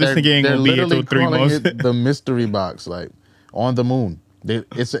next month. This thing ain't gonna be here till 3 months. The mystery box, like on the moon.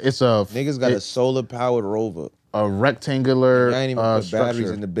 It's a niggas got a solar powered rover, a rectangular. I ain't even put structure. batteries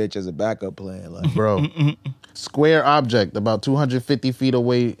in the bitch as a backup plan, like bro. Square object about 250 feet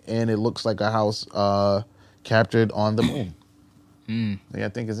away, and it looks like a house captured on the moon. I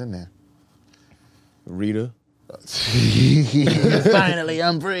think is in there. Rita. Finally,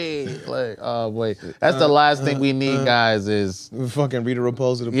 I'm free. Like, oh boy, that's the last thing we need, guys. Is fucking Rita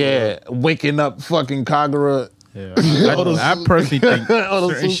Repulsa. Waking up, fucking Kagura. Yeah, I personally think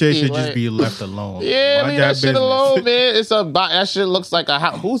certain shit should just be left alone. Yeah, leave that shit alone, man. That shit looks like a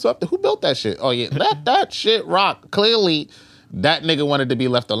house. Who built that shit? Oh yeah, that shit rock. Clearly, that nigga wanted to be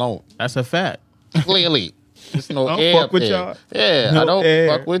left alone. That's a fact. Clearly. There's no don't air fuck up with there. y'all. Yeah, No I don't air.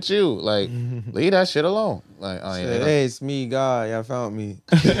 fuck with you. Like, leave that shit alone. Like, oh yeah. Hey, it's me, God. Y'all found me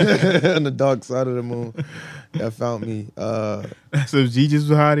on the dark side of the moon. Y'all found me. So Jesus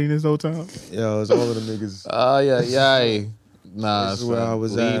was hiding this whole time. Yo, it's all of the niggas. Oh yeah. Nah, This is where I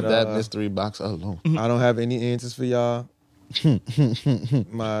was leave at, that mystery box alone. I don't have any answers for y'all.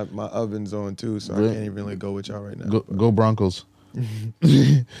 my oven's on too, so I can't even really go with y'all right now. Go Broncos.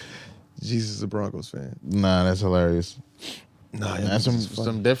 Jesus is a Broncos fan. Nah, that's hilarious. Nah, That's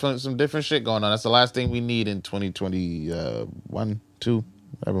some different shit going on. That's the last thing we need in 2021, 2,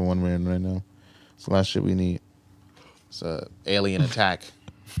 whatever one we're in right now. It's the last shit we need. It's a alien attack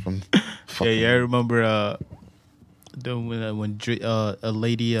from. Yeah, I remember when a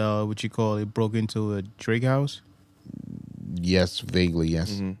lady, what you call it, broke into a Drake house. Yes, vaguely,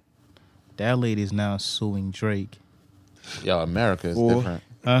 yes. That lady is now suing Drake. Yo, America is different.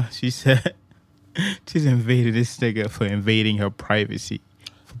 She said she's invaded this nigga for invading her privacy,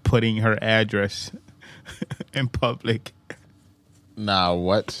 for putting her address in public. Nah,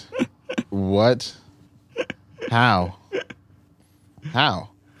 what? What? How?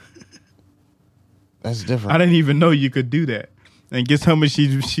 That's different. I didn't even know you could do that. And guess how much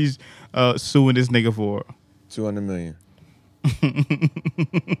she's suing this nigga for? $200 million.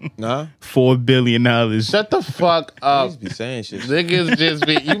 Nah? $4 billion. Shut the fuck up. Just be saying shit. Niggas just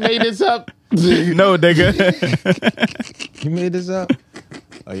be. You made this up? No, nigga. You made this up?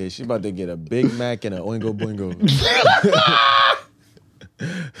 Oh yeah, she about to get a Big Mac and an Oingo Boingo.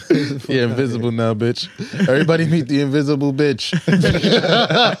 Yeah, invisible now, bitch. Everybody meet the invisible bitch.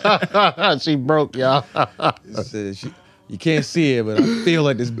 She broke, y'all. You can't see it, but I feel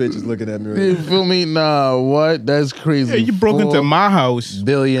like this bitch is looking at me right You now. feel me? Nah, what? That's crazy. Yeah, you broke into my house. $4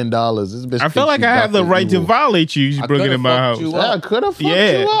 billion. This bitch I feel thinks like she I have the Dr. right to Evil. violate you. You I broke coulda into my house. fucked you Yeah, I could have fucked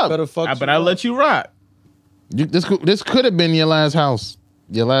Yeah. you up. Could've fucked But you I up. let you rock. This could have been your last house.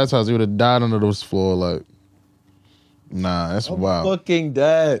 Your last house. You would have died under this floor. Like, nah, that's wild. Fucking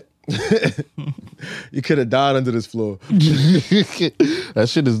dead. You could have died under this floor. That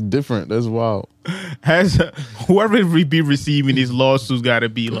shit is different. That's wild. Has whoever be receiving these lawsuits got to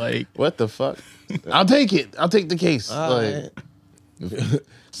be like, What the fuck? I'll take it. I'll take the case. Like,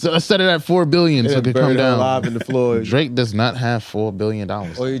 so I set it at $4 billion so it could come down. Alive in the floor. Drake does not have $4 billion.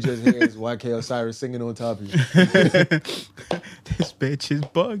 All you just hear is YK Osiris singing on top of you. this bitch is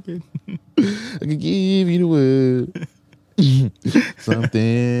bugging. I could give you the word.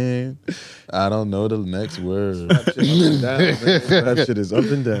 Something. I don't know the next word. That shit is up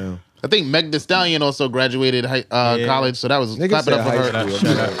and down. I think Meg Thee Stallion also graduated college, so that was clap it up for her.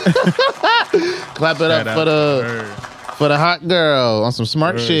 Clap it up for the hot girl on some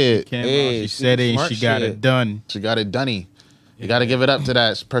smart shit. Hey, She said it and smart she got shit. it done. She got it doney. You got to give it up to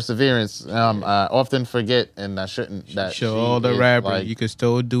that perseverance. I often forget, and I shouldn't. That Show she all the is, rappers like, you can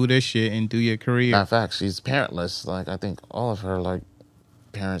still do this shit and do your career. in fact, she's parentless. Like I think all of her like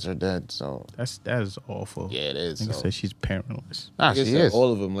parents are dead. So That is awful. yeah, it is. Nigga So. said she's parentless. Nah, I guess she that is.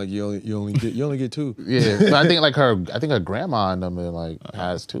 all of them. Like you only get two. Yeah, but I think like her grandma and them are like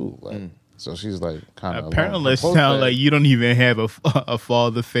has too. Like, so she's like kind of Parentless sound like you don't even have a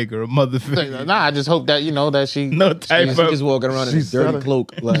father figure, a mother figure. Nah, I just hope that you know that she. No type She's of. just walking around in a She's dirty selling-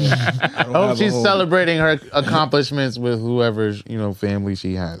 cloak. Like I don't I hope have a she's home. celebrating her accomplishments with whoever family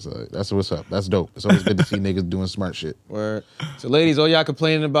she has. That's what's up. That's dope. It's always good to see niggas doing smart shit. Word. So, ladies, all y'all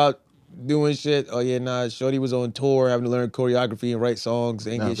complaining about doing shit. Oh yeah, nah. Shorty was on tour, having to learn choreography and write songs,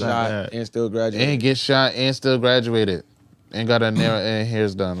 and get not shot, bad. and still graduate. And get shot and still graduated. And got her nail and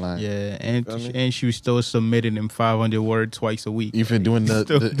hair's done. Like, Yeah, and Feel me? and she was still submitting them 500 words twice a week. if you're doing Still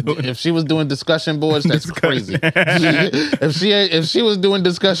doing if she was doing discussion boards, that's crazy. if she was doing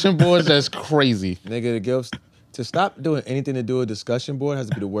discussion boards, that's crazy, Nigga, the gifts to stop doing anything to do a discussion board has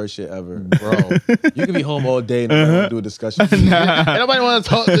to be the worst shit ever. bro. You can be home all day and nobody wanna do a discussion board. Ain't nobody want to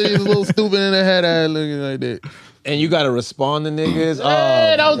talk to these little stupid in the head ass looking like that. And you gotta respond to niggas.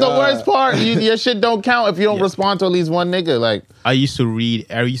 Hey, that was the God. worst part. Your shit don't count if you don't respond to at least one nigga. Like, I used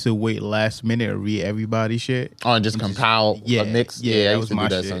to wait last minute and read everybody's shit. oh, and just compile yeah, a mix. yeah, Yeah, I that used was to do my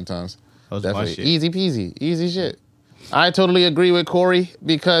that shit. sometimes. That was my Definitely. shit. Easy peasy. Easy shit. I totally agree with Corey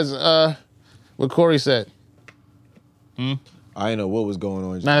because what Corey said. I didn't know what was going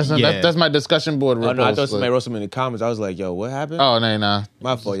on. Nah, Yeah. that's my discussion board. Oh, no, I repost, thought somebody like- wrote something in the comments. I was like, yo, what happened? Oh, nah.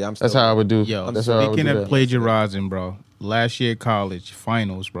 My fault. Yeah, I'm still. That's how I would do. Yo, that's how I would speaking do of that. plagiarizing, bro. Last year college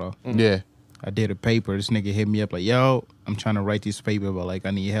finals, bro. Yeah. I did a paper. This nigga hit me up like, yo, I'm trying to write this paper, but like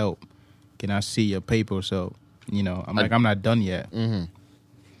I need help. Can I see your paper? So, I'm like, I'm not done yet. Mm-hmm.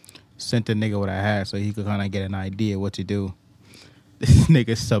 Sent the nigga what I had so he could kind of get an idea what to do. This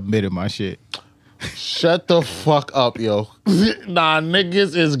nigga submitted my shit. Shut the fuck up, yo. Nah,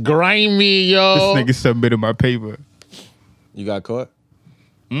 niggas is grimy, yo. This nigga submitted my paper. You got caught?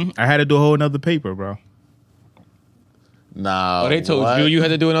 I had to do a whole nother paper, bro. Nah. Oh, they told you had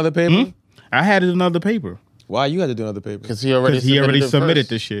to do another paper? I had to do another paper Why you had to do another paper? Because he already because he already submitted first.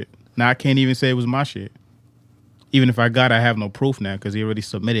 the shit. Now I can't even say it was my shit. Even if I got it, I have no proof now because he already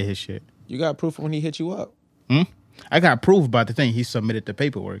submitted his shit. You got proof when he hit you up. I got proof about the thing. He submitted the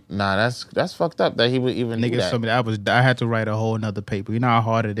paperwork. Nah, that's fucked up that he would even do Nigga that. submitted. I had to write a whole nother paper. You know how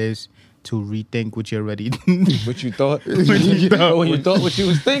hard it is to rethink what you already. What you thought? When you thought what you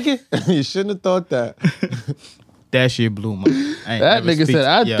was thinking? You shouldn't have thought that. That shit blew my. That nigga said,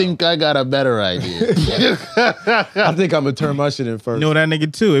 I think I got a better idea. I think I'm gonna turn my shit in first. You know that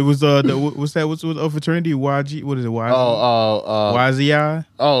nigga too. It was what's a fraternity? YG. What is it? YG. YZI.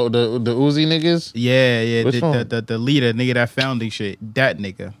 Oh, the Uzi niggas? Yeah. Which one? The leader, nigga that founding shit. That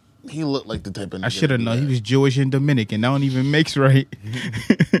nigga. He looked like the type of nigga. I should have to do known. He that. was Jewish and Dominican. That don't even mix right.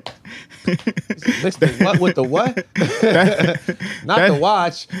 Mix the what with the what? Not the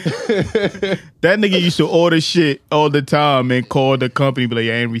watch. That nigga used to order shit all the time and call the company, be like,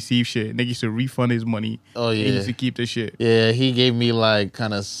 I ain't received shit. Nigga used to refund his money. Oh, He yeah. used to keep the shit. Yeah, he gave me like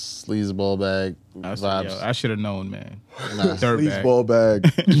kind of sleazeball bag I said, vibes. yo, I should have known, man. Nah. Dirt bag. Ball bag.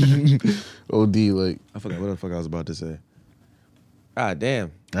 OD, like, I forgot what the fuck I was about to say. Ah,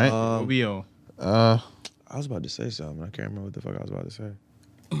 damn. Right. What we on? I was about to say something. I can't remember what the fuck I was about to say.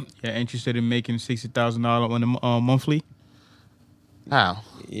 Yeah, interested in making $60,000 on a monthly? how?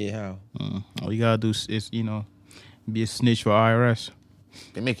 Yeah, how? All you gotta do is be a snitch for IRS.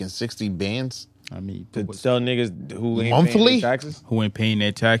 They making 60 bands? I mean, To tell niggas who ain't Monthly? paying their taxes. who ain't paying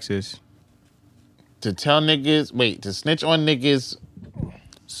their taxes. To tell niggas, to snitch on niggas.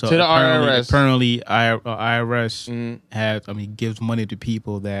 So To the IRS. Apparently, IRS gives money to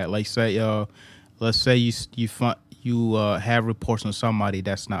people that, like, say, let's say you have reports on somebody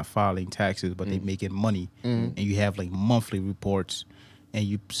that's not filing taxes, but they making money, and you have like monthly reports, and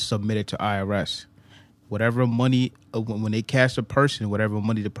you submit it to IRS. Whatever money when they catch a person, whatever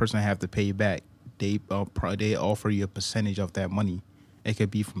money the person have to pay back, they offer you a percentage of that money. It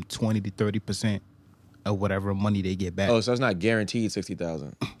could be from 20 to 30% of whatever money they get back. Oh, so it's not guaranteed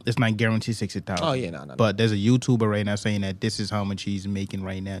 60,000. It's not guaranteed 60,000. Oh, yeah, no. But there's a YouTuber right now saying that this is how much he's making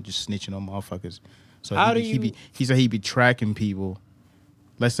right now, just snitching on motherfuckers. So he said he be tracking people.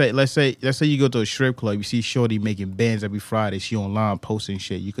 Let's say you go to a strip club, you see Shorty making bands every Friday. She online posting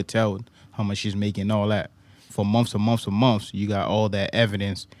shit. You could tell how much she's making, all that for months and months and months. You got all that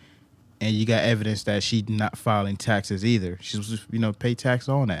evidence, and you got evidence that she's not filing taxes either. She's supposed to, pay tax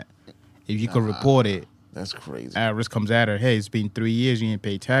on that. If you could report it. That's crazy. IRS comes at her, hey, it's been 3 years, you ain't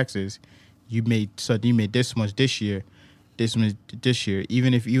paid taxes. You made this much this year, this much this year.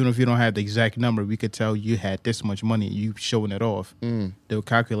 Even if you don't have the exact number, we could tell you had this much money. You showing it off. They'll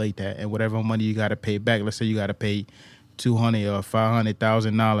calculate that, and whatever money you got to pay back. Let's say you got to pay $200,000 or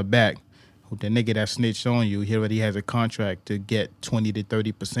 $500,000 back. The nigga that snitched on you, he already has a contract to get 20 to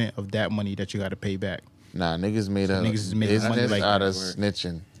 30% of that money that you got to pay back. Nah, niggas made a niggas is making money business like out that. of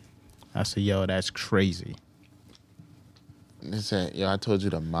snitching. I said, yo, that's crazy. They said, yo, I told you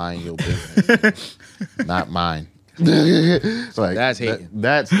to mind your business, not mine. It's like That's hating.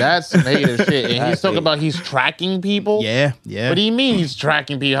 That's some hater shit. And he's That's talking hating. about he's tracking people. Yeah. What do you mean he's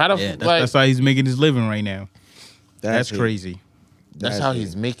tracking people? How the That's how he's making his living right now. That's hating. crazy. That's how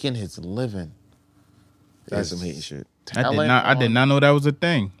he's making his living. That's some hating shit. I did not know that was a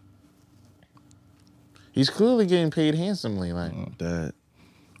thing. He's clearly getting paid handsomely. Like That.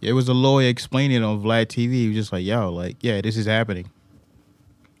 It was a lawyer explaining it on Vlad TV. He was just like, yo, like, yeah, this is happening.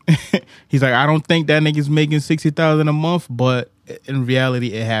 He's like, I don't think that nigga's making $60,000 a month, but in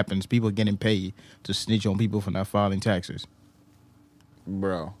reality, it happens. People are getting paid to snitch on people for not filing taxes.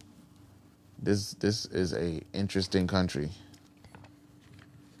 bro, this is a interesting country.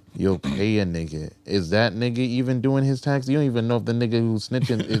 You'll pay a nigga. Is that nigga even doing his taxes? You don't even know if the nigga who's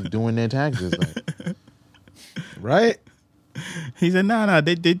snitching is doing their taxes. Like, Right? He said, nah,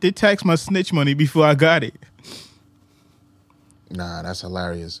 they taxed my snitch money before I got it. nah, that's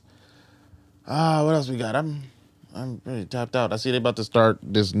hilarious. What else we got? I'm pretty tapped out. I see they about to start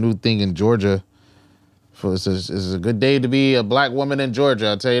this new thing in Georgia. This is a good day to be a black woman in Georgia,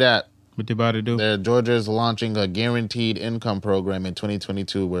 I'll tell you that. What they about to do? Georgia is launching a guaranteed income program in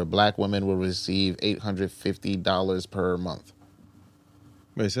 2022 where black women will receive $850 per month.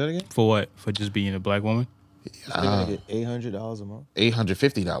 Wait, say that again? For what? For just being a black woman? They're gonna get $800 a month.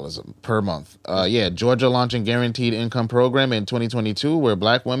 $850 per month. Georgia launching guaranteed income program in 2022 where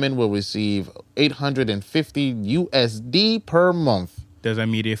black women will receive $850 USD per month. Does that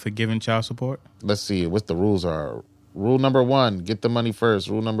mean they're forgiving child support? Let's see what the rules are. Rule number 1, get the money first.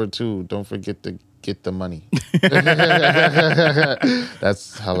 Rule number 2, don't forget to get the money.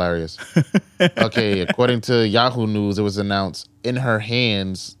 That's hilarious. Okay, according to Yahoo News, it was announced In Her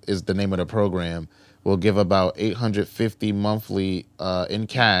Hands is the name of the program. We'll give about $850 monthly in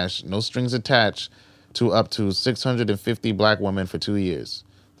cash, no strings attached, to up to 650 black women for 2 years.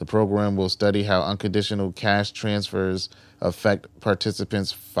 The program will study how unconditional cash transfers affect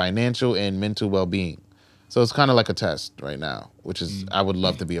participants' financial and mental well-being. So it's kind of like a test right now, which is I would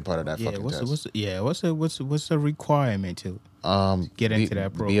love to be a part of that fucking test. What's the requirement to get into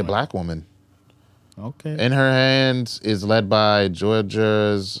that program? Be a black woman. Okay. In Her Hands is led by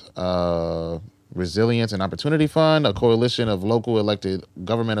Georgia's Resilience and Opportunity Fund, a coalition of local elected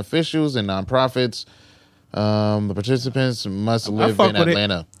government officials and nonprofits. The participants must live in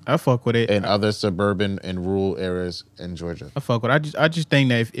Atlanta. I fuck with it. And other suburban and rural areas in Georgia. I fuck with it. I just think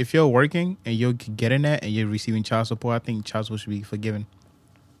that if you're working and you're getting that and you're receiving child support, I think child support should be forgiven.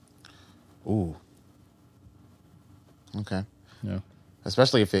 Ooh. Okay. Yeah.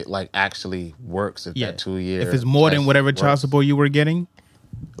 Especially if it like actually works at that 2 years. If it's more than whatever child support you were getting,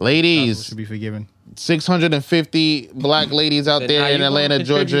 ladies, should be forgiven. 650 black ladies out there in Atlanta,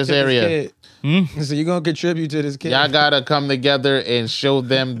 Georgia's area. So you're gonna contribute to this kid. Y'all gotta come together and show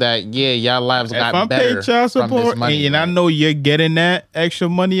them that y'all lives got if I'm better paying child from this support money. and I know you're getting that extra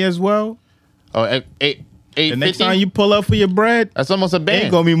money as well, the next time you pull up for your bread, that's almost a band.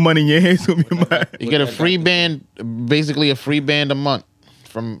 Ain't gonna be money in your hands. Gonna be mine. You get a free band, basically a free band a month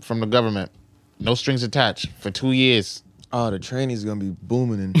from the government, no strings attached for 2 years. Oh, the training's gonna be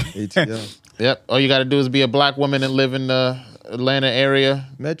booming in ATL. Yep. All you got to do is be a black woman and live in the Atlanta area,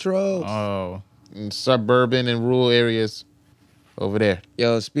 Metro. Oh, in suburban and rural areas over there.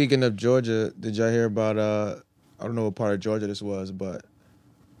 Yo, speaking of Georgia, did y'all hear about I don't know what part of Georgia this was, but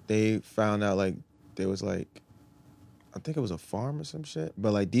they found out like there was like I think it was a farm or some shit.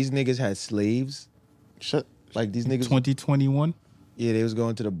 But like these niggas had slaves. Shut. Like these niggas 2021. Yeah, they was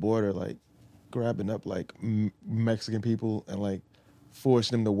going to the border like grabbing up like Mexican people and like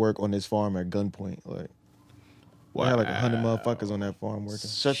forcing them to work on this farm at gunpoint. Like they had like 100 motherfuckers on that farm working.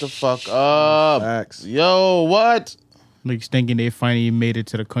 Shut the fuck up. Facts. Yo, what? Niggas thinking they finally made it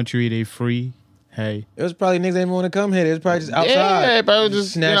to the country, they free. Hey, It was probably niggas that didn't want to come here. They was probably just outside. Yeah, probably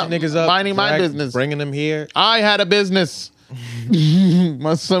just snatching niggas up, minding my business. bringing them here. I had a business.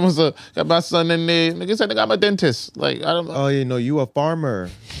 My son got my son in there. Nigga said I got my dentist. Like, I don't know. Oh, you know, you a farmer.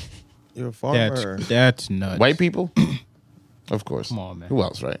 You're a farmer. that's nuts. White people? Of course. Come on, man. Who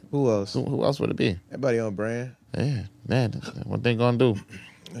else, right? Who else? Who else would it be? Everybody on brand. Yeah, man. What they gonna do?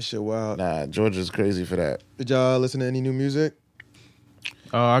 That shit wild. Nah, Georgia's crazy for that. Did y'all listen to any new music?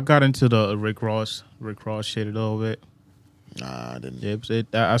 I got into the Rick Ross shit a little bit. Nah, I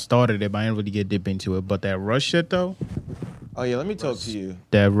didn't. I started it, but I didn't really get deep into it. But that Rush shit though, Oh yeah, let me talk to you.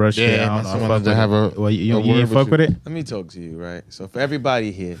 that Rush shit, Yeah, I don't know. someone I has to fuck have with it. a- Well, you a ain't word fuck with with it? Let me talk to you, right? So for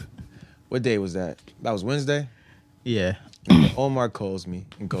everybody here, what day was that? That was Wednesday? Yeah. Omar calls me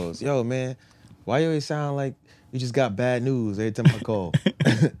and goes, yo, man, why you always sound like you just got bad news every time I call?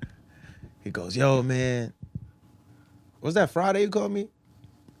 He goes, yo, man, was that Friday you called me?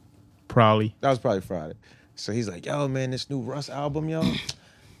 Probably. That was probably Friday. So he's like, yo, man, this new Russ album, yo.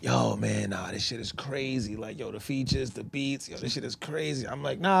 Yo, man, nah, this shit is crazy. Like, yo, the features, the beats, yo, this shit is crazy. I'm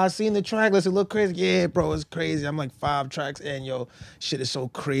like, nah, I seen the track list. It look crazy. Yeah, bro, it's crazy. I'm like 5 tracks in, yo, shit is so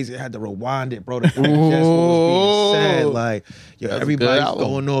crazy. I had to rewind it, bro, to digest what was being said. Like, yo, That's a good everybody's album.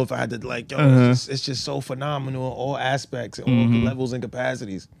 going off. I had to, like, yo, it's just so phenomenal in all aspects, in all levels and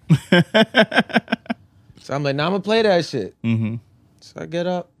capacities. So I'm like, nah, I'm going to play that shit. Mm-hmm. So I get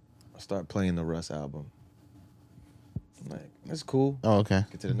up, I start playing the Russ album. I'm like, that's cool. Oh, okay.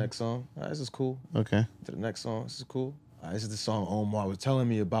 Get to the next song. All right, this is cool. Okay. To the next song. This is cool. All right, this is the song Omar was telling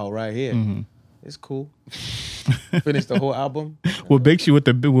me about right here. It's cool. Finished the whole album. With Big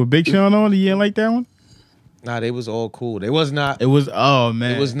Sean on, you didn't like that one? Nah, they was all cool. They was not. It was. Oh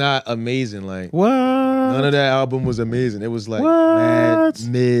man. It was not amazing. Like What? none of that album was amazing. It was like What? mad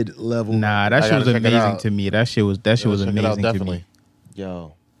mid level. Nah, that I shit was gotta check it amazing out. to me. That shit was Check it out, amazing to definitely. me.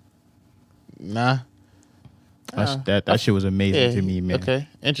 Yo, Nah. That shit was amazing to me, man. Okay.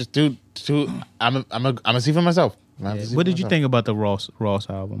 Interesting. I'm gonna see for myself. What did you think about the Ross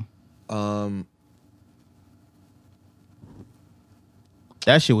album?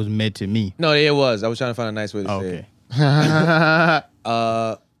 That shit was mid to me. no, it was. I was trying to find a nice way to say Okay.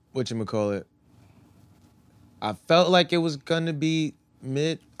 it. Whatchamacallit? I felt like it was gonna be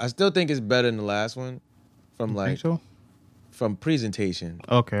mid. I still think it's better than the last one. From like Think so? from presentation.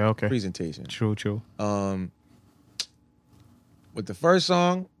 Okay. Presentation. True. With the first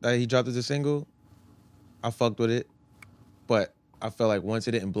song that he dropped as a single, I fucked with it. But I felt like once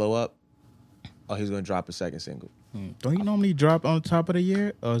it didn't blow up, he was gonna drop a second single. Don't you normally drop on the top of the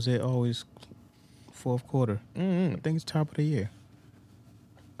year, or is it always fourth quarter? I think it's top of the year.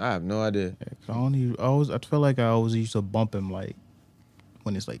 I have no idea. I feel like I always used to bump him like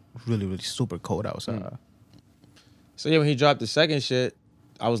when it's like really, really super cold outside. So yeah, when he dropped the second shit,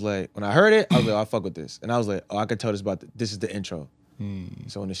 I was like, when I heard it, I was like, oh, I fuck with this. And I was like, oh, I could tell this this is the intro.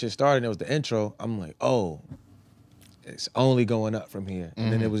 So when the shit started and it was the intro, I'm like, oh, it's only going up from here.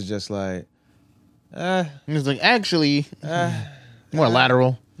 And then it was just like, It's like actually more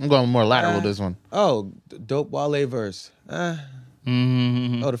lateral. I'm going more lateral this one. oh, dope Wale verse. Oh,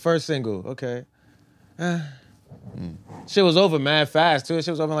 the first single. Okay. Shit was over mad fast too.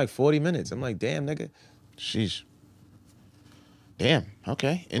 Shit was over in like 40 minutes. I'm like, damn, nigga. Sheesh. Damn.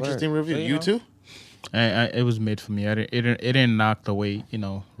 Okay. Interesting Word. review. So, you You know. too? It was mid for me. It didn't knock the way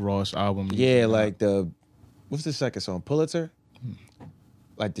Ross album. Yeah, like what's the second song? Pulitzer?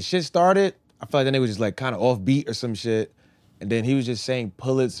 Like the shit started, I felt like then they was just like kind of off beat or some shit. And then he was just saying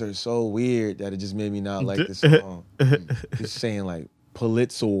Pulitzer so weird that it just made me not like the song. Just saying like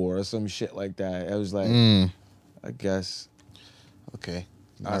Pulitzer or some shit like that. I was like, I guess. Okay.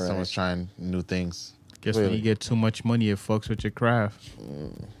 All Now right. someone's trying new things. Guess when Clearly. you get too much money, it fucks with your craft.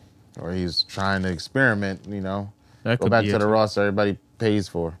 Or he's trying to experiment, That Go could back be to it. the Ross everybody pays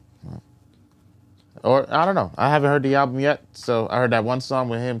for. Or, I don't know. I haven't heard the album yet. So I heard that one song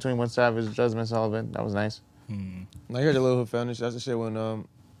with him, 21 Savage, Jasmine Sullivan. That was nice. I heard the Little Hood Foundation. That's the shit when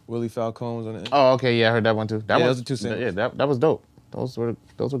Willie Falcone was on it. Oh, okay. Yeah, I heard that one too. Yeah, those are two singles. Yeah, that was dope. Those were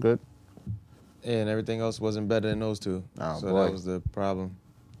good. and everything else wasn't better than those two. Oh, so boy. that was the problem.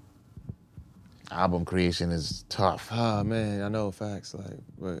 Album creation is tough. Ah, man, I know, facts. Like,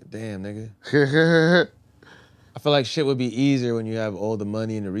 but damn, nigga. I feel like shit would be easier when you have all the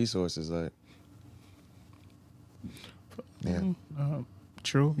money and the resources. Like, Yeah.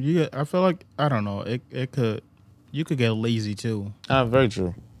 True. I feel like I don't know. You could get lazy too. Very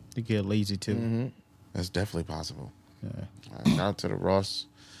true. You get lazy too. That's definitely possible. Yeah. Shout out to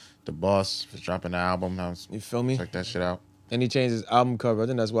the boss, for dropping the album. you feel me? Check that shit out. And he changed his album cover. I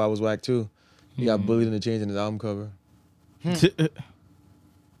think that's why I was whack too. He got bullied into changing his album cover.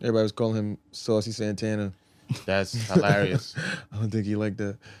 Everybody was calling him Saucy Santana. That's hilarious. I don't think he liked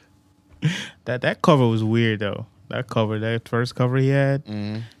that. That cover was weird though. That first cover he had,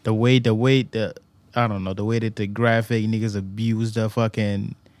 the way I don't know, the way that the graphic niggas abused the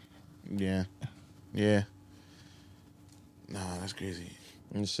fucking. Yeah. Nah, that's crazy.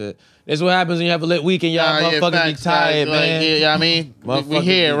 And shit. This is what happens when you have a lit weekend. Y'all motherfuckers be facts, tired, like, man. Yeah, I mean, we Motherfuckers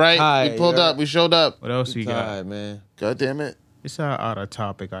here, be right? tired, We pulled yeah. up. We showed up. What else Be you got? tired, man. God damn it. It's how out of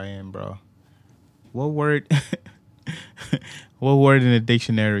topic I am, bro. What word? What word in the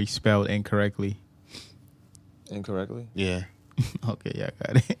dictionary spelled incorrectly? Incorrectly? Yeah. Okay, yeah,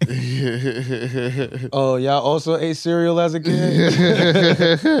 I got it. Oh, y'all also ate cereal as a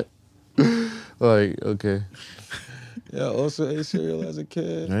kid? Like, okay. Y'all also ate cereal as a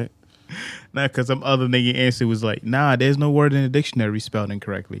kid? Right? Nah, because some other nigga answer was like, nah, there's no word in the dictionary spelled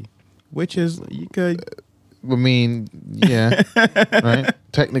incorrectly. Which is, you could... I mean, yeah. Right?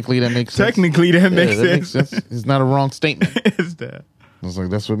 Technically, that makes sense. Technically, that makes Yeah, that sense. It's not a wrong statement. It's that. I was like,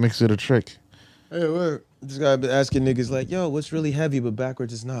 that's what makes it a trick. Hey, what? Just gotta be asking niggas like, yo, what's really heavy but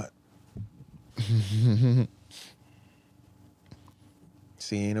backwards is not?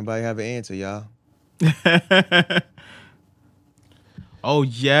 See, ain't nobody have an answer, y'all. Oh,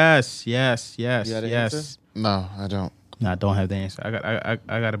 yes. You got an answer? No, I don't. Nah, I don't have the answer. I gotta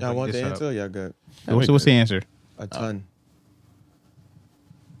Y'all bring want this the up. answer? Y'all good? What's the answer? A ton.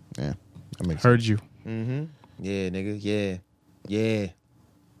 Yeah. That makes Heard you. Mm-hmm. Yeah, nigga. Yeah. Yeah.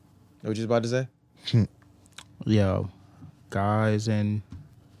 Know what you was about to say? Yo, guys and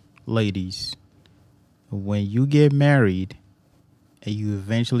ladies, when you get married and you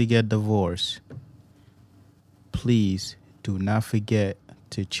eventually get divorced, please do not forget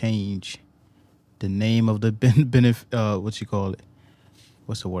to change the name of the what you call it?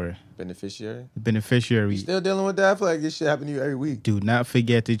 What's the word? Beneficiary? Beneficiary. You still dealing with that? I feel like this shit happen to you every week. Do not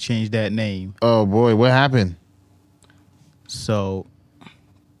forget to change that name. Oh, boy. What happened? So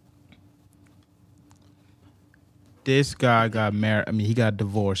this guy got married. I mean, he got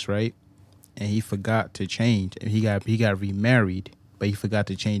divorced, right? And he forgot to change. And he got remarried, but he forgot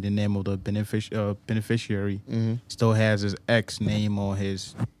to change the name of the beneficiary. Still has his ex name on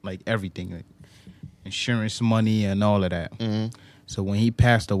his like everything, like insurance money and all of that. So when he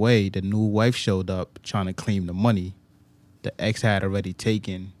passed away, the new wife showed up trying to claim the money the ex had already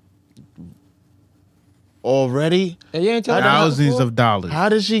taken. Already? And you ain't telling Thousands of dollars. How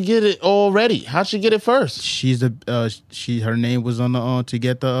did she get it already? How'd she get it first? She's her name was on the to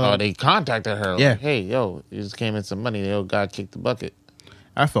get the. Oh, they contacted her. Yeah. Like, hey, yo, you just came in some money. Yo, God kicked the bucket.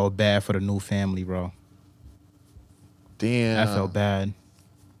 I felt bad for the new family, bro. Damn. I felt bad.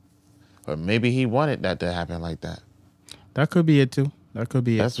 Or maybe he wanted that to happen like that. That could be it too.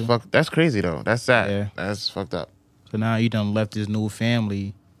 That's That's crazy though. That's sad. Yeah. That's fucked up. So now you done left this new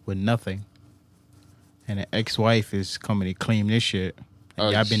family with nothing, and the ex-wife is coming to claim this shit.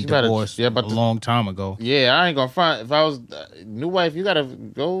 And y'all been she better- divorced yeah, but a long time ago. Yeah, I ain't gonna find. If I was new wife, you gotta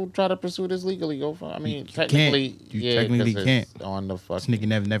go try to pursue this legally. Go find. I mean, technically, You technically 'cause can't. it's on the This fucking.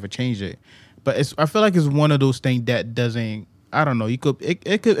 nigga never changed it. But I feel like it's one of those things that doesn't. I don't know. It could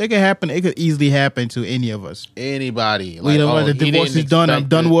happen. It could easily happen to any of us. Anybody. We know when the he divorce didn't is done. I'm expect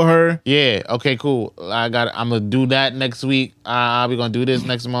done it. with her. Yeah. Okay. Cool. I'm gonna do that next week. We gonna do this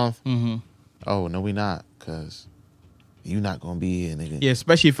next month. Mm-hmm. Oh no, we not. Cause you not gonna be here, nigga. Yeah,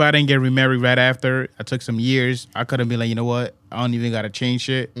 especially if I didn't get remarried right after. I took some years. I could have been like, you know what? I don't even gotta change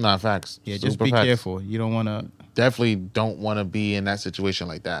shit. Nah, facts. Yeah, just Super be facts. careful. You don't want to. Definitely don't want to be in that situation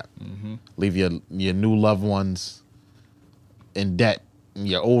like that. Mm-hmm. Leave your new loved ones in debt.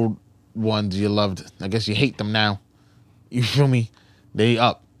 Your old ones you loved, I guess you hate them now. You feel me? They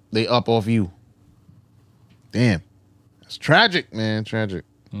up off you. Damn, it's tragic, man. Tragic.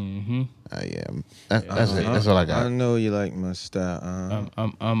 Mm-hmm. Yeah, that's it. That's all I I got. know you like my style.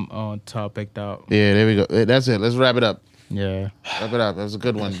 I'm on topic out. Yeah, there we go. That's it. Let's wrap it up. Yeah, Wrap it up. That was a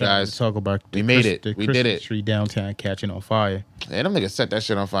good one, Let's guys. talk about We made it. The We did Christmas it. tree downtown catching on fire. Yeah, them niggas set that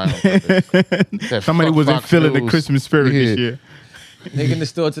shit on fire. On purpose. Said, Somebody "Fuck was in Fox feeling the News." Christmas spirit Yeah. this year. Nigga in the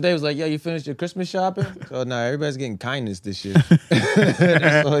store today was like, yo, you finished your Christmas shopping? So, nah, everybody's getting kindness this year.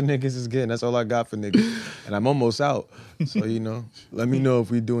 That's all niggas is getting. That's all I got for niggas. And I'm almost out. So, you know, let me know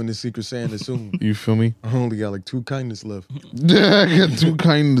if we doing the Secret Santa soon. You feel me? I only got like 2 kindness left. I got 2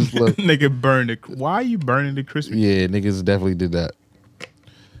 kindness left. Nigga burned it. Why are you burning the Christmas? Yeah, niggas definitely did that.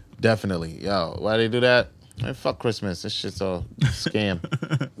 Definitely. Yo, why they do that? Man, fuck Christmas. This shit's a scam.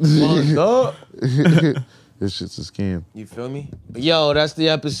 This shit's a scam. You feel me? But yo, that's the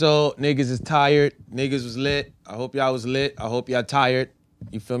episode. Niggas is tired. Niggas was lit. I hope y'all was lit. I hope y'all tired.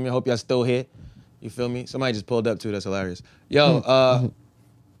 You feel me? I hope y'all still here. You feel me? Somebody just pulled up too. That's hilarious. Yo,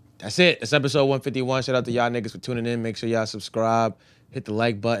 that's it. That's episode 151. Shout out to y'all niggas for tuning in. Make sure y'all subscribe. Hit the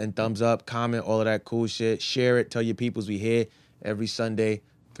like button, thumbs up, comment, all of that cool shit. Share it. Tell your peoples we here every Sunday,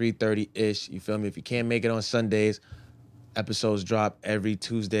 3:30-ish. You feel me? If you can't make it on Sundays, episodes drop every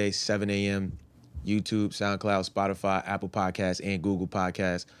Tuesday, 7 a.m. YouTube, SoundCloud, Spotify, Apple Podcasts, and Google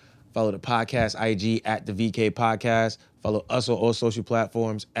Podcasts. Follow the podcast IG at the VK Podcast. Follow us on all social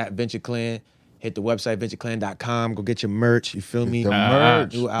platforms at Venture Clan. Hit the website, ventureclan.com. Go get your merch. You feel me? The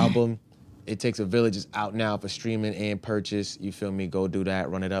merch. New album. It Takes a Village is out now for streaming and purchase. You feel me? Go do that.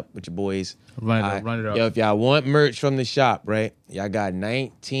 Run it up with your boys. Run it up. Yo, if y'all want merch from the shop, right? Y'all got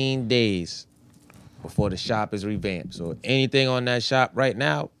 19 days before the shop is revamped. So anything on that shop right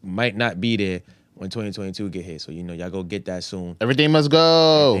now might not be there when 2022 get here. So, you know, y'all go get that soon. Everything must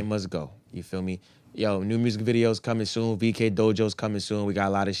go. Everything must go. You feel me? Yo, new music videos coming soon. VK Dojo's coming soon. We got a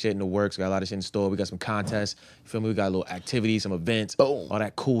lot of shit in the works. We got a lot of shit in the store. We got some contests. You feel me? We got a little activities, some events. Boom. All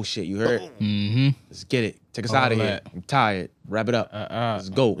that cool shit. You heard? Mm-hmm. Let's get it. Take us All out of here. that. I'm tired. Wrap it up. Let's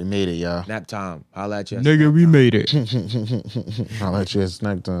go. We made it, y'all. Nap time. Holla at you. Nigga, we made it. I'll let you at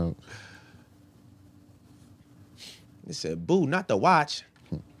snack time. It said, boo, not the watch.